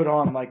were put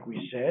on, like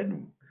we said,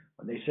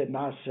 when they said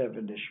Na'aseh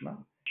v'Nishma.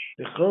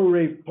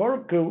 B'Chorev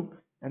Parchu,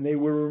 and they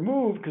were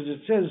removed because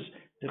it says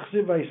the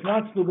Chsiva is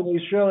not still in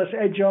Israel as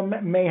Ejam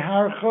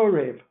Mehar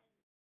Chorev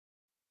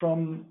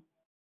from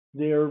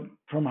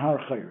Har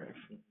Chorev.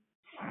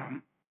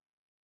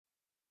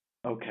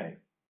 Okay.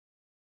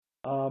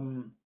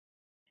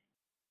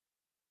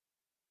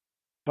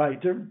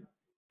 Weiter.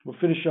 We'll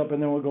finish up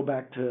and then we'll go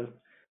back to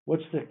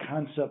what's the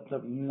concept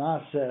of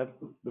Na'aseh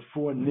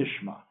before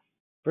Nishma.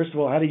 First of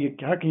all, how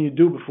can you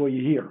do before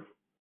you hear?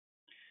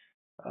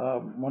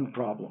 one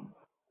problem.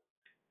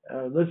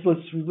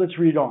 Let's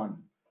read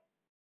on.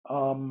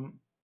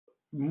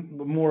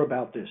 More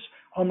about this.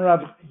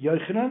 Amrav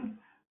Yochanan,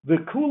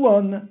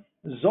 v'kulon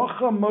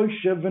zocha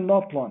Moshe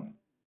v'notlan.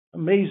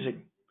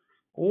 Amazing.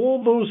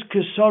 All those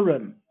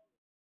kesarim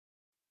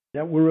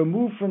that were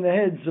removed from the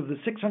heads of the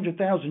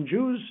 600,000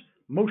 Jews,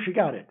 Moshe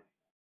got it.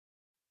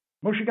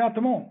 Moshe got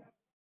them all.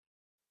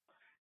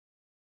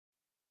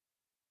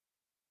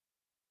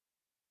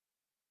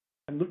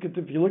 And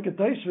if you look at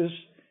Taisvis,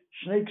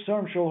 Shnei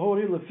Kesarim Shel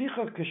Hori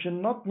Leficha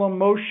Keshenotlan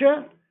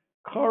Moshe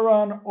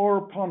Karan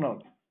Or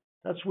Panav.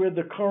 That's where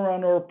the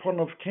Karan Or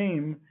Panav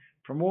came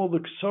from, all the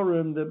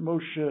Kesarim that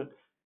Moshe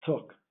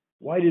took.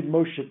 Why did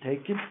Moshe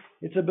take it?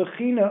 It's a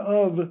bechina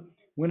of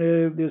when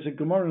there's a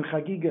Gemara in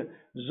Chagiga,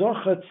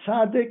 Zocha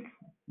Tzadik,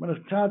 when a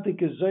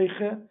Tzadik is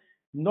Zeiche,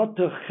 not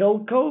to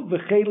Chelko,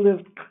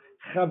 v'chelev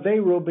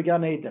Chaveiro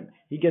began Eden.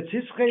 He gets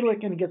his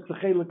chelik and he gets the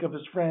chelik of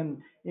his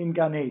friend in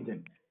Gan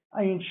Eden.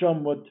 I ain't sure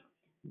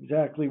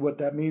exactly what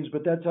that means,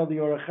 but that's how the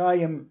Orach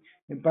Chaim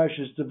in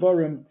Parshas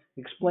Devarim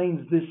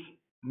explains this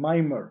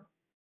mimer,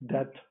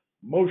 that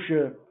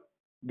Moshe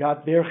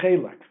got their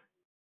chelik.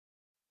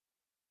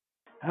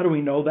 How do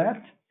we know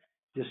that?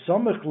 The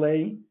Samach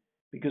Lei,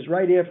 because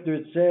right after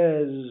it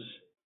says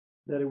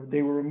that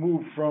they were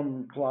removed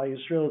from Klal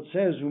Yisrael, it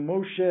says,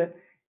 Moshe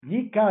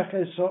Yikach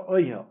es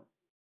ha'ohel.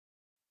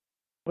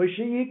 Moshe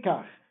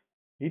Yikach,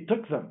 he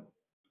took them.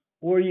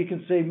 Or you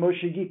can say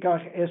Moshe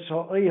Yikach es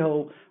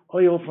ha'ohel,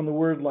 oil from the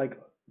word like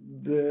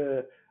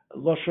the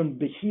Lashon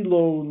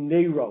Behilo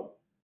Nero,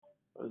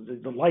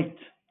 the light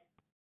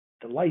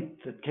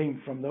that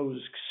came from those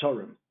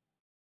Ksarim.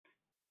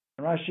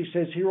 And Rashi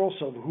says here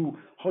also, who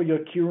Hoya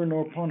Kiran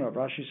or Ponav.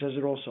 Rashi says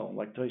it also,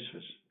 like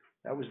Tosfos.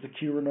 That was the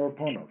Kiran or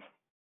Ponav.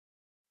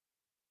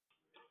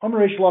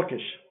 Amresh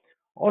Lakish.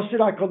 Osir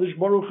HaKadosh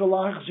Baruch Hu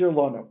la'achzir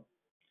lanu.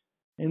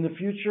 In the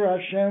future,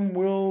 Hashem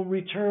will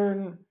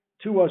return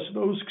to us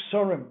those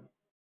Ksarim.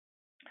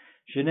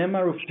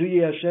 Shenemar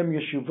uftuyi Hashem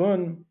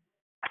yeshuvun.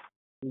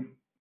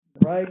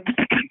 Right?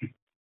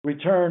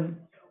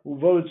 Return.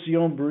 Uvod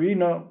Zion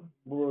Barina.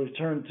 Will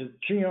return to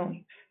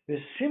Zion.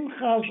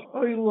 Simchas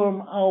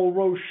oilam al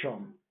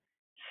rosham.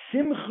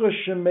 Simcha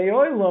shemei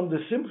oilam, the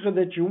simcha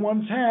that you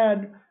once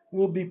had,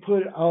 will be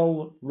put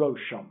al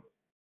rosham.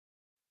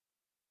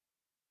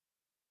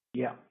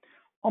 Yeah.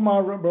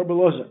 Amar Rabbi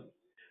Lozer.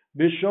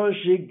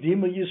 B'shoshik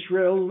dima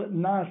Yisrael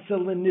nasa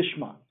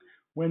lenishma.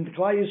 When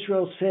Klal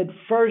Yisrael said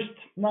first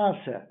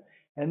nasa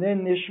and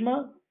then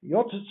nishma,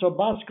 yotzitzo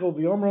baskol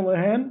v'yomer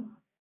lehen.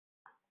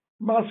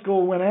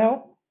 Baskol went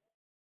out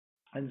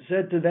and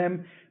said to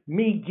them,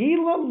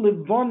 Migila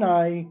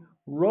Livonai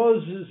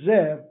Roz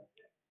Zeh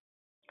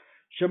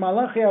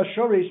Shemalachi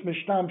Ashoris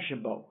Mishtam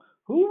Shebo.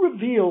 Who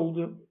revealed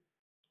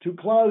to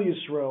Klal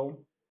Yisrael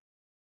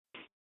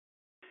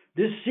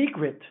this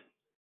secret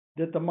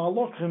that the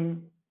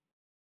Malachim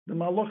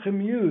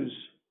use?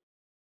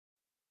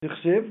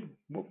 Dichsiv,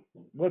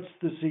 what's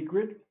the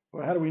secret?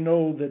 Or how do we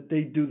know that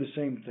they do the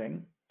same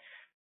thing?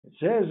 It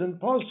says in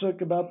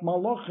Pasuk about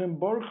Malachim,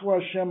 Baruch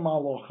Hashem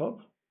Malachav.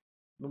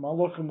 The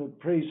Malachim would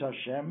praise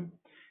Hashem.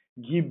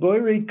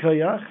 Giborei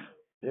Koyach,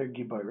 they're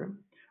Giborim.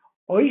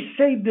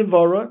 Oisei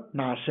Devara,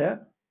 Naseh.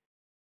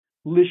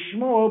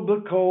 Lishmo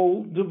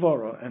B'kol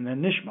Devara, and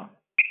then Nishma.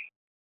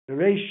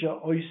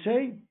 Bereisha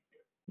Oisei,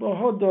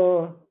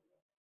 B'hoda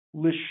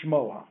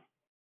Lishmoa.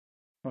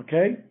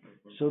 Okay?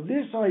 So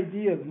this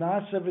idea of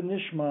Naseh and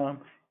Nishma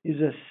is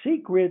a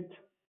secret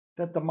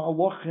that the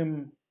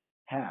Malachim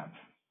have.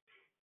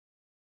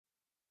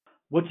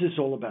 What's this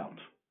all about?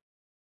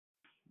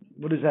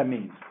 What does that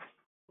mean?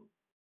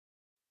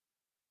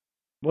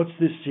 What's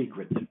this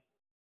secret?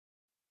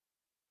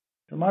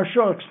 The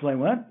Maharsha explain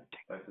what?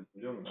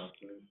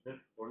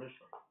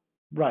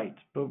 Right,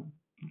 but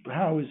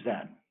how is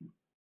that?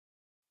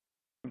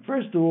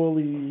 First of all,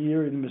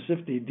 here in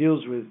Masifta, he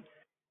deals with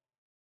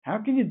how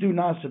can you do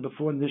Nasa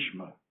before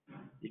Nishma?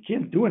 You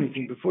can't do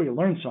anything before you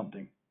learn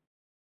something.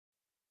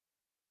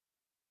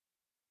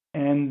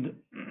 And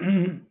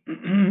in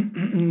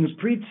the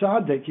Pri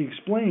Tzaddik, he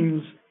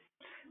explains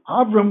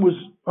Avram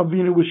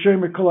Avinu was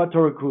Shomer Kol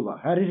HaTorah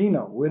Kula. How did he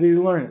know? Where did he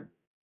learn it?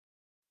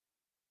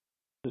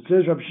 It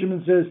says, Rabbi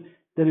Shimon says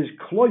that his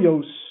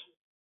kloyos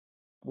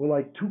were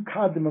like 2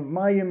 kadim of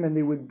mayim, and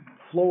they would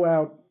flow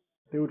out.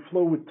 They would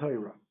flow with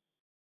Torah.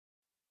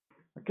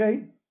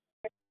 Okay.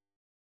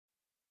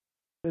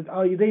 That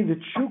al yidei the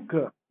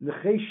tshuka, the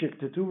cheshik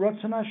to do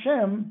Ratzon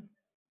Hashem,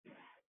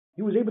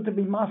 he was able to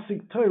be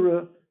masig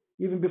Torah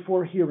even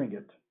before hearing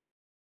it.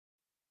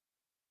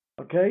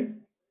 Okay.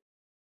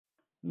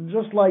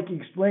 Just like he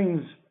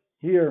explains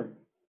here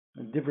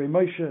in Divrei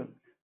Moshe,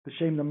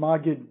 B'Shem the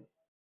Magid,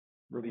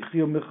 Rabbi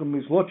Chil Michal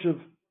Mizlochev,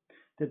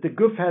 that the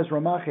guf has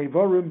Ramach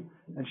Evarim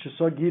and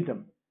Shesag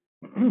Yidim.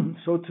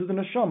 So to the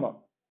Neshama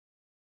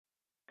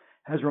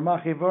has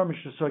Ramach Evarim and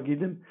Shesag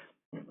Yidim,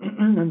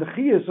 and the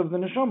Chiyas of the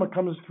Neshama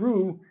comes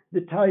through the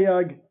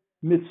Tayag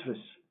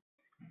Mitzvahs.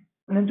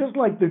 And then just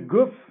like the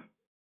guf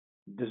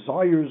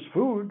desires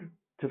food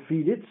to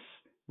feed its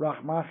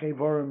Ramach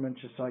Evarim and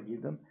Shesag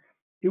Yidim,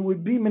 it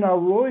would be min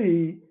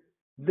haroi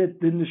that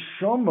the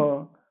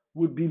neshama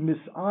would be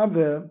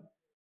misave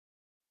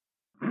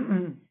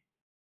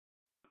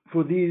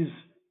for these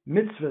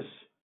mitzvahs,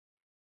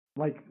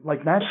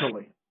 like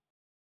naturally.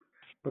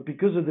 But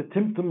because of the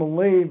Timtum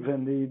Alev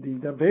and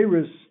the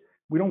Averis,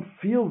 we don't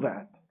feel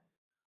that.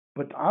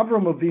 But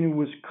Avram Avinu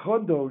was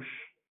Kadosh,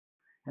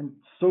 and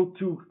so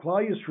too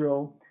Klal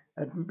Yisrael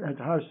at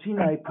Har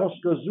Sinai,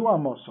 Posca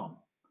Zuamosam.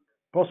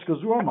 Posca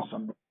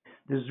Zuamosam.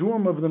 The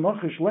Zuam of the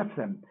Nachash left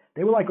them.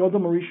 They were like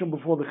Adam Arishon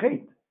before the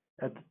Chet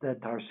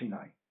at Har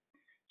Sinai.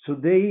 So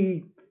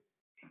they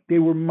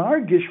were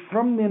margish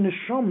from their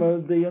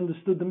neshama, they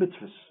understood the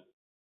mitzvahs.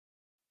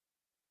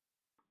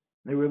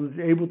 They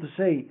were able to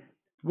say,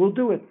 we'll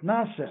do it,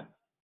 Nasa,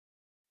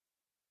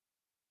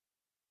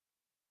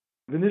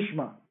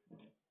 V'nishma,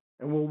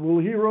 and we'll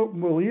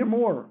hear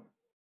more.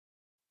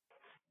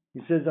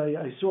 He says,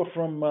 I saw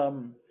from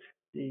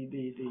the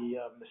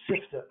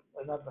Masifta,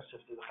 not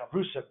Masifta, the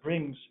Chavrusa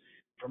brings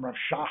from Rav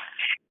Shach.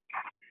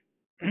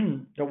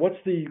 Now,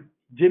 what's the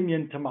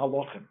dimyan to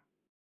Malachim?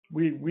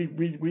 We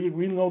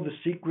know the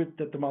secret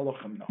that the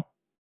Malachim know.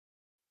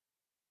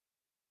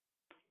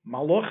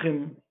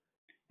 Malachim,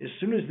 as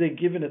soon as they're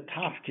given a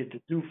tafkid to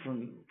do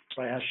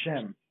by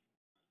Hashem,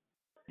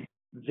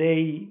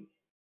 they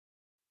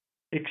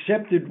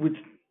accept it with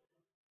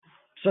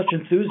such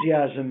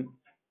enthusiasm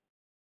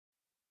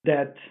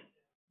that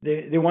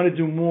they want to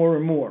do more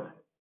and more.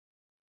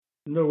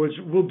 In other words,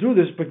 we'll do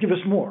this, but give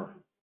us more.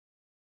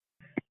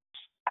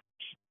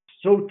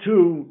 So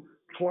too,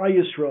 Klal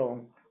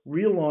Yisrael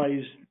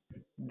realized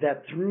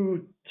that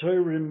through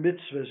Torah and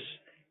mitzvahs,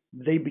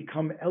 they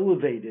become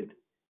elevated.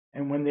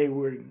 And when they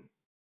were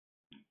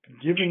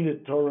given the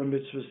Torah and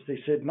mitzvahs, they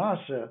said,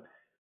 Nasa,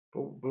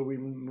 but we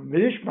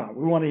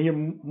want to hear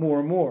more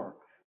and more.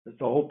 That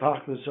the whole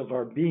tachlis of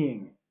our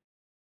being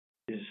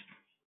is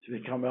to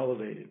become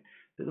elevated.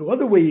 The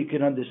other way you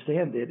can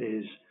understand it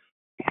is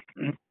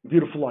a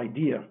beautiful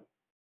idea.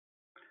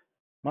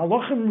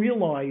 Malachim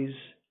realize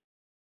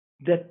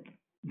that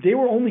they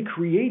were only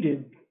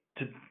created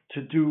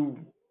to do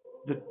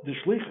the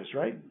shlichus,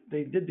 right?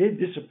 They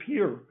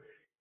disappear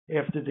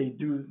after they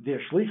do their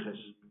shlichus,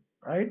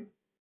 right?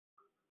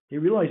 They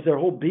realize their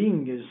whole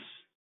being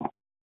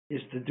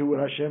is to do what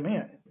Hashem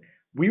had.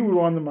 We were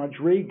on the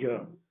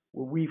Madrega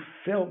where we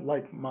felt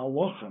like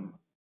Malachim.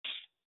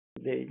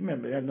 They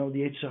remember, I know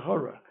the Yetzer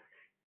Hara.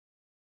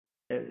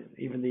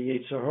 Even the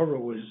Yetzer Hara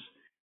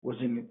was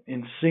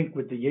in sync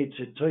with the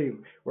Yetzer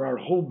Tov, where our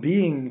whole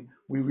being,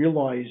 we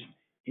realized,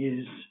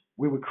 is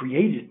we were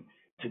created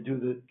to do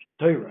the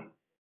Torah.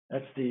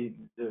 That's the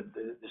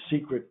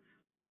secret,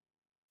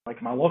 like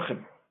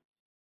Malachim.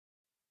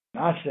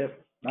 Nasef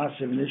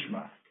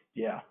Nishma.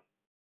 Yeah.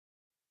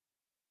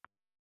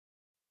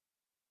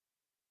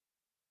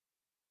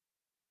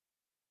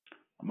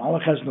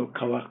 Malach has no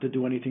koach to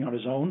do anything on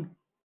his own.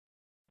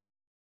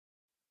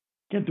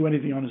 Can't do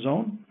anything on his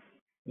own.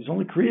 He's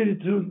only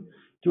created to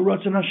do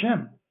Ratzon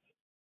Hashem.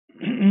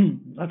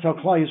 That's how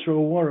Klal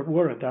Yisrael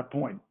were at that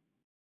point.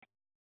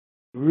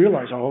 We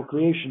realize our whole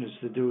creation is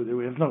to do.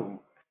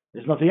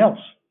 There's nothing else.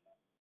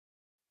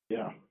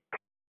 Yeah.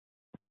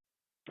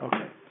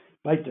 Okay.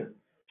 Weiter.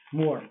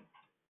 More.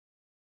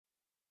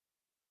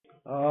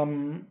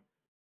 In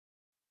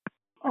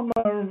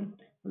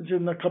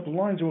a couple of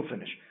lines and we'll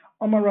finish.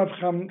 Amar Rav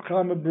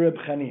Chama Breb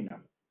Chanina.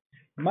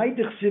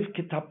 Ma'idich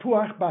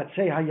ketapuach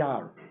ba'atzei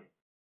hayar.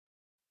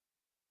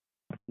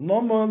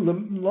 Lama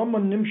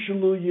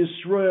nimshalu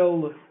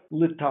Yisrael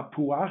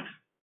litapuach.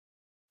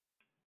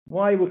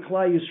 Why were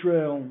Klal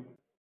Yisrael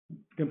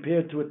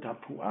compared to a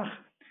tapuach?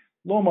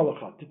 Lo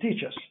malachat, to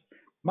teach us.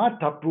 Ma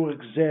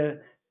tapuach zeh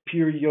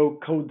piryo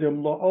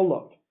kodem lo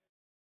olav.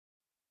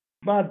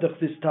 Madach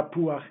this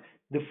tapuach,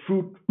 the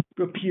fruit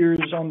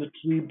appears on the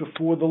tree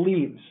before the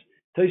leaves.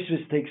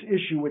 Tosfos takes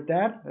issue with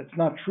that. That's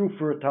not true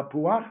for a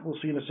tapuach. We'll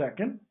see in a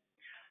second.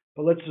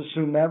 But let's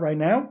assume that right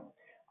now.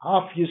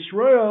 Af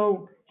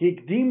Yisrael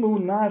hikdimu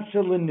nasa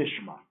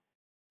l'nishma.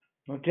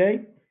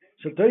 Okay?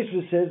 So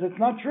Tosfos says it's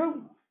not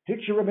true.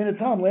 Hiksha Rabbeinu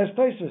Tam, last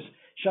Tosfos.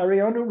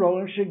 Sharianu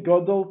rolim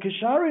shegodol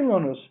kishari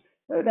lonus.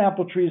 An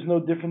apple tree is no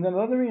different than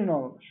other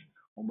inolos.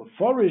 On the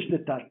forest, the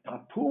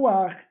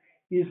tapuach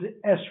is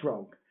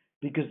esrog.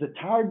 Because the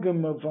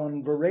targum of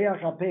on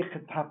Vareach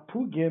Apech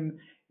Tapugim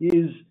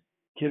is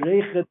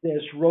Kirechet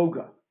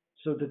Esroga.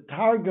 So the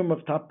targum of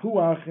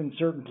Tapuach in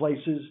certain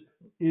places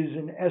is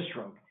an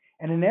Esrog.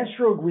 And in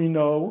Esrog we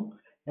know,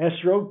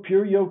 Esrog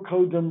Pirio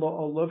Kodem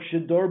La'olav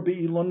Shador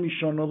Be'ilon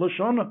Mishana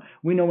Lashana.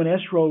 We know an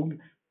Esrog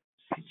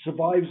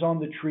survives on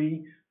the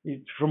tree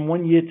from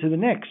one year to the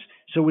next.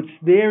 So it's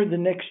there the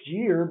next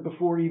year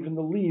before even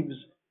the leaves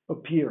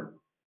appear.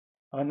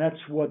 And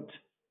that's what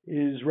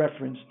is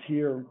referenced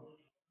here.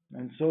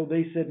 And so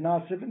they said,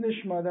 Nasif and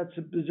Nishma, that's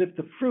as if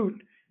the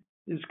fruit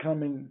is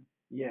coming.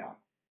 Yeah.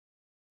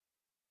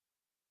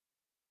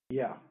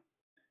 Yeah.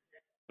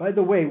 By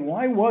the way,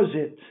 why was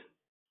it,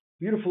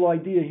 beautiful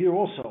idea here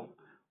also,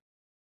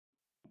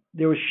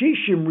 there was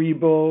Shishim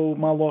Ribo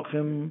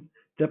Malachim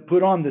that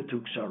put on the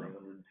Tuksarim.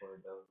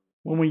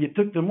 when you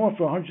took them off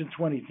for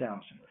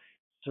 120,000.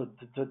 So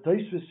the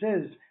Tosfos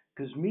says,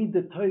 because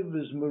Mida Tov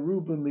is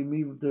Meruba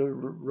Mida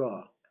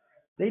Ra.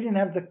 They didn't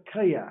have the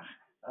Kayach,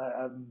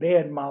 a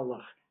bad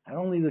Malach, and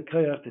only the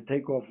Kayach to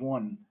take off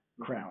one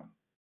crown.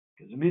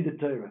 Because Mida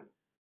Torah.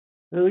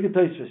 Look at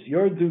Tosfos.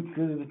 Yordu,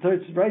 the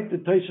Tosfos, right? The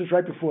Tosfos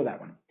right before that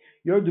one.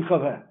 Yordu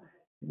Chaveh.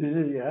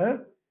 Yeah?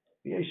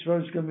 The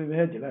Yeshua is going to be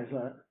beheaded. That's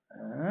like,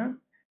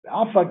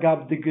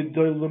 Afagav the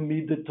Gedolah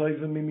Mida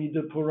Tova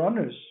Mida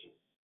Puranus.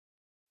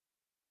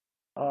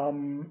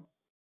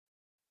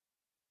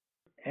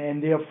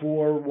 And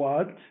therefore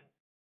what?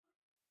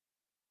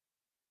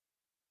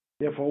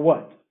 Therefore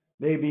what?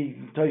 Maybe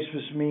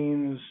Tosfos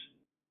means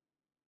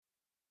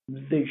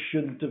they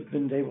shouldn't have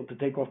been able to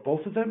take off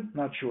both of them.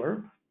 Not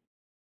sure.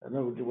 I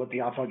don't know what the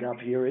Afagav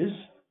here is.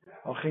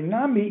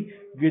 Achinami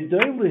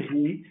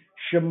Gedolihi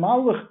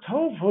Shemalach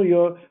Tov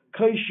Hoya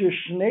Kaisha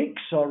Shnei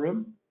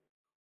Ksarim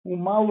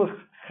Umalach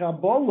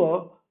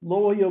Chabola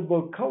Loya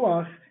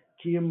Bokoach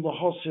Kiyim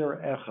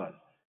Lahoser Echad.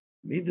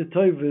 Mida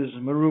Tova is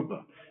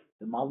Meruba.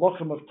 The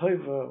Malachim of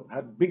Tova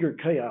had bigger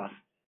Kayach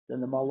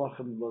than the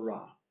Malachim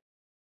Lara.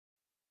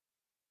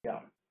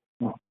 Yeah.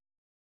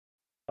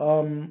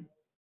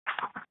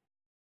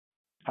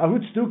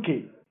 Hahut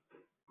Stuki.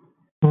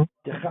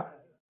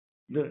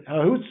 The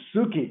Hahut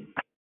Stuki.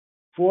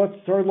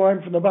 Third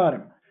line from the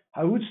bottom.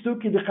 Hahut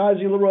Stuki the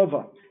Chazi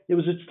Larova. There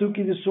was a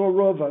Stuki that saw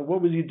Rova.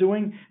 What was he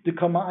doing? The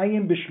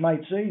Kama'ayin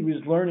B'Shmaitze. He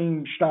was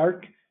learning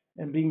Stark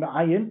and being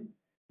Ma'ayin.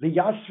 The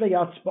Yasve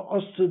Yatzba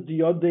Osta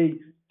Diode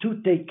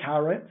Tute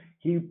Kara.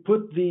 He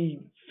put the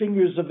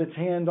fingers of his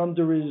hand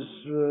under his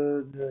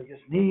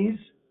knees.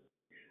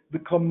 The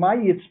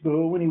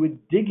Kamayitzbu, when he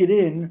would dig it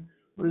in,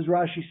 what does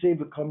Rashi say?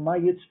 The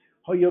Kamayitz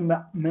Hoya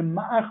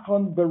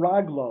Memachon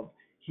Baraglov.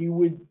 He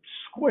would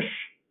squish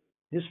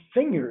his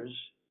fingers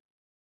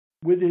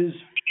with his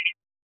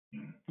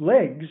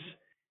legs.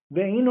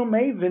 He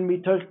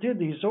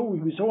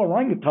saw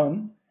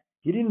orangutan.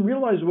 He didn't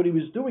realize what he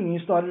was doing. He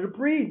started to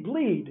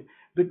bleed.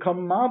 The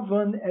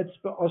Kamavan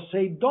Etzba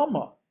Osei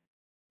Doma.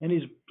 And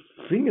his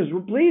fingers were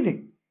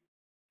bleeding.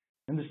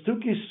 And the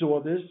Stuki saw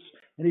this,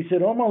 and he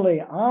said,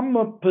 Omale, I'm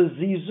a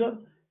Paziza,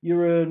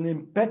 you're an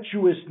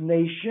impetuous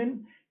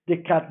nation, the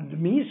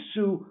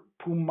Katmisu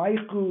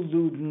Pumaichu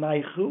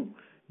Ludnaichu,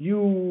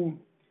 you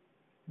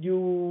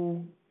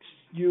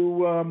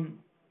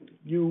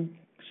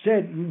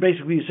said,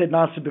 basically you said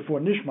Nasa before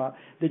Nishma,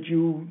 that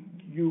you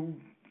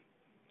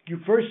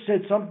first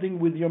said something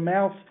with your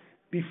mouth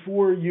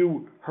before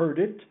you heard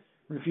it.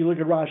 If you look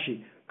at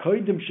Rashi,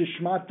 Koidim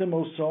Shishmatem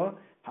Osa,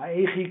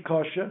 Ha'echi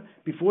Kasha,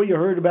 before you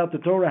heard about the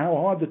Torah, how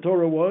hard the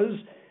Torah was,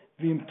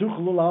 and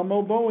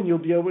you'll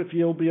be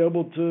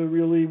able to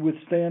really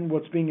withstand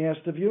what's being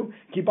asked of you.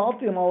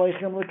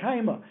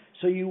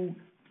 So you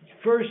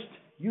first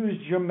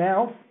used your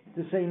mouth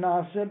to say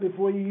Nasa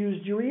before you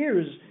used your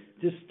ears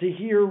just to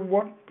hear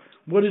what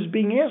is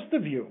being asked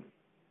of you.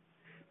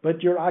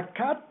 But you're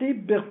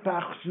akati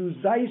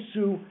b'pachsu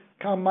zaisu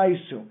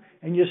kamaisu,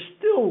 and you're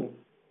still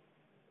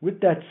with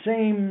that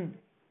same,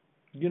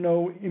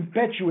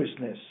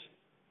 impetuousness.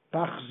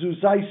 Pachzu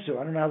zaisu.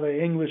 I don't know how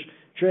the English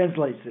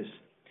translates this.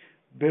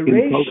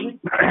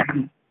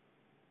 Bereish.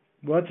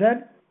 What's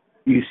that?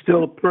 You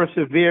still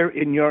persevere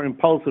in your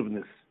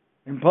impulsiveness.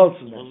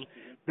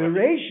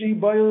 Bereishi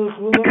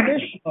b'yilchul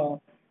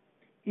mishma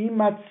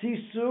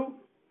imatzisu.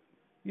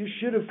 You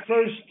should have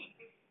first,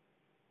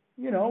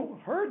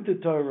 heard the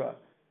Torah,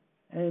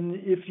 and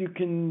if you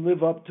can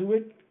live up to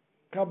it,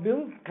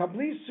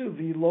 kablisu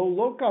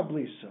v'lo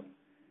kablisu,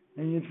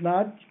 and if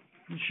not,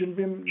 you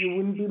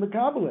wouldn't be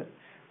mekabel it.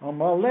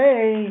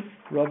 Amalei,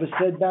 Rava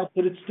said back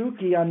to the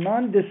Tztuki,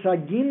 Anan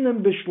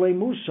desaginim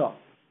b'shleimusa.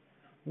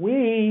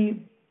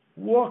 We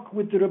walk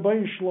with the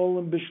Rebbeinu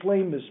Shalom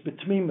b'shleimus,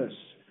 b'tmimus.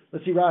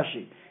 Let's see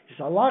Rashi. He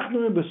said,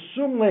 Alachnu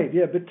b'sum lev,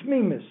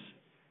 b'tmimus.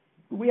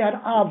 We had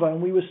Ava,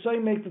 and we were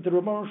saying that the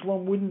Rebbeinu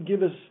Shalom wouldn't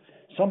give us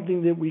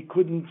something that we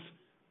couldn't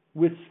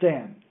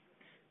withstand.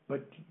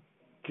 But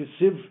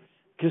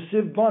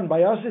Kesiv Ban,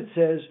 by us it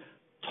says,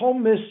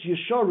 Tomis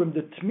Yesharim,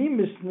 the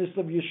tmimisness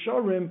of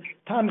Yesharim,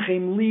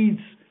 Tanchem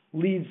leads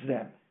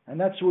them. And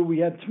that's where we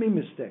had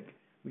tmimistik.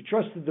 We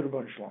trusted the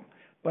Rebbeinu Shalom.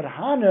 But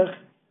Hanach,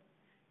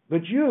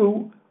 but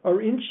you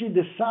are inchi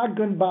the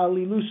Sagan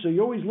Ba'alilusa.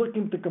 You're always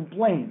looking to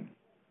complain.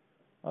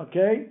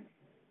 Okay?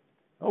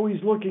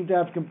 Always looking to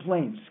have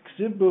complaints.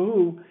 Ksiv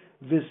Behu,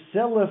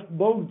 Viselef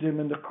Bogdim,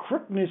 and the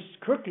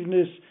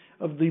crookedness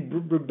of the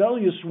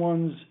rebellious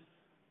ones,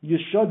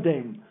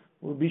 Yeshodem,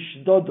 will be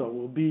Shdodo,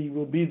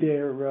 will be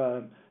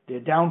their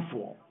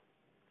downfall.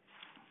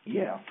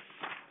 Yeah.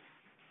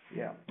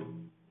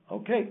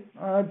 Okay.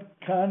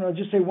 I'll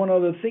just say one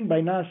other thing.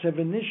 By Nasev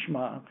and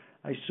Nishma,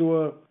 I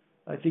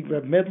think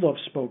Reb Medlov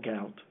spoke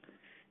out,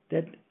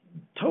 that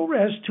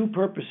Torah has two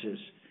purposes.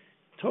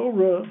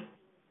 Torah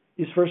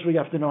is, first we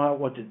have to know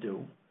what to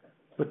do.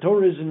 But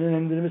Torah is an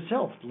end in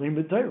itself.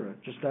 Limud Torah.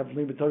 Just have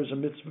Limud Torah is a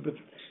mitzvah with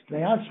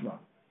ne'atzma.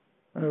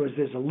 In other words,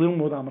 there's a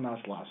limud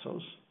amanas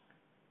lasos,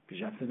 because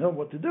you have to know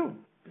what to do.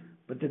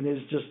 But then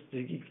there's just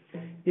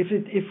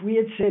if we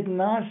had said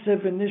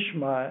Na'aseh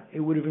v'nishma, it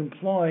would have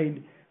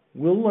implied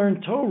we'll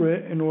learn Torah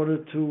in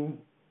order to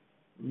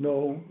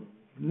know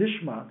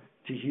Nishma,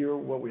 to hear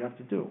what we have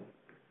to do.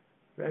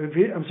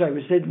 I'm sorry,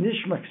 we said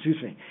Nishma,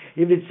 excuse me.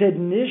 If it said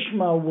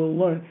Nishma, we'll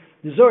learn.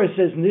 The Zohar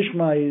says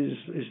Nishma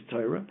is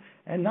Torah,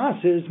 and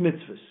Na'aseh is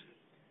mitzvahs.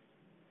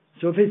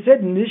 So if it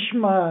said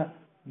Nishma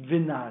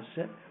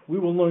v'naseh, we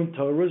will learn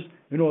Torahs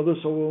in order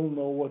so we'll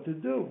know what to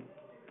do.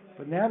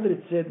 But now that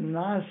it said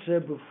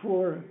Na'aseh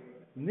before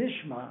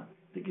Nishma, I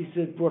think he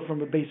said brought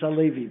from a Beis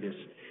Halevi this.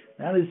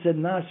 Now that it said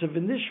Na'aseh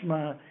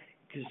v'nishma,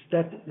 because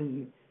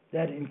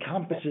that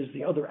encompasses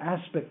the other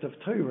aspect of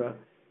Torah,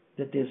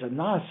 that there's a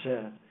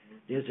Na'aseh,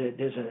 there's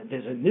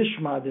a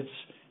Nishma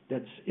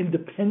that's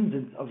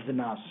independent of the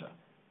Na'aseh.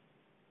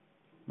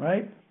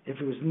 Right? If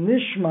it was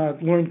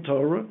Nishma, learn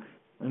Torah,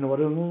 in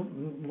order to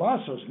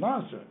Lasos,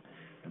 Na'aseh.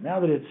 And now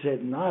that it said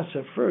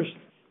Na'aseh first,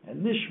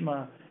 and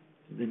Nishma,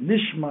 the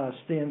Nishma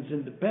stands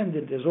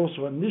independent. There's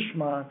also a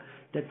Nishma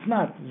that's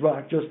not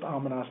just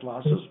Amanas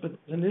Lasos, but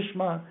the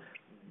Nishma,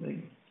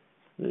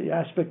 the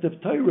aspect of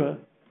Torah,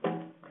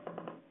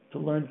 to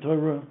learn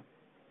Torah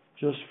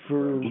just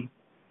for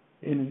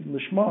in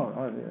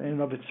Lishma, in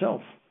and of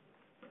itself.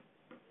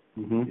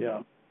 Mm-hmm.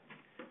 Yeah.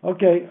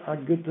 Okay,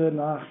 good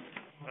enough.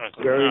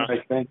 Very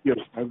nice. Thank you.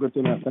 Good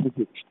enough. Thank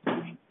you.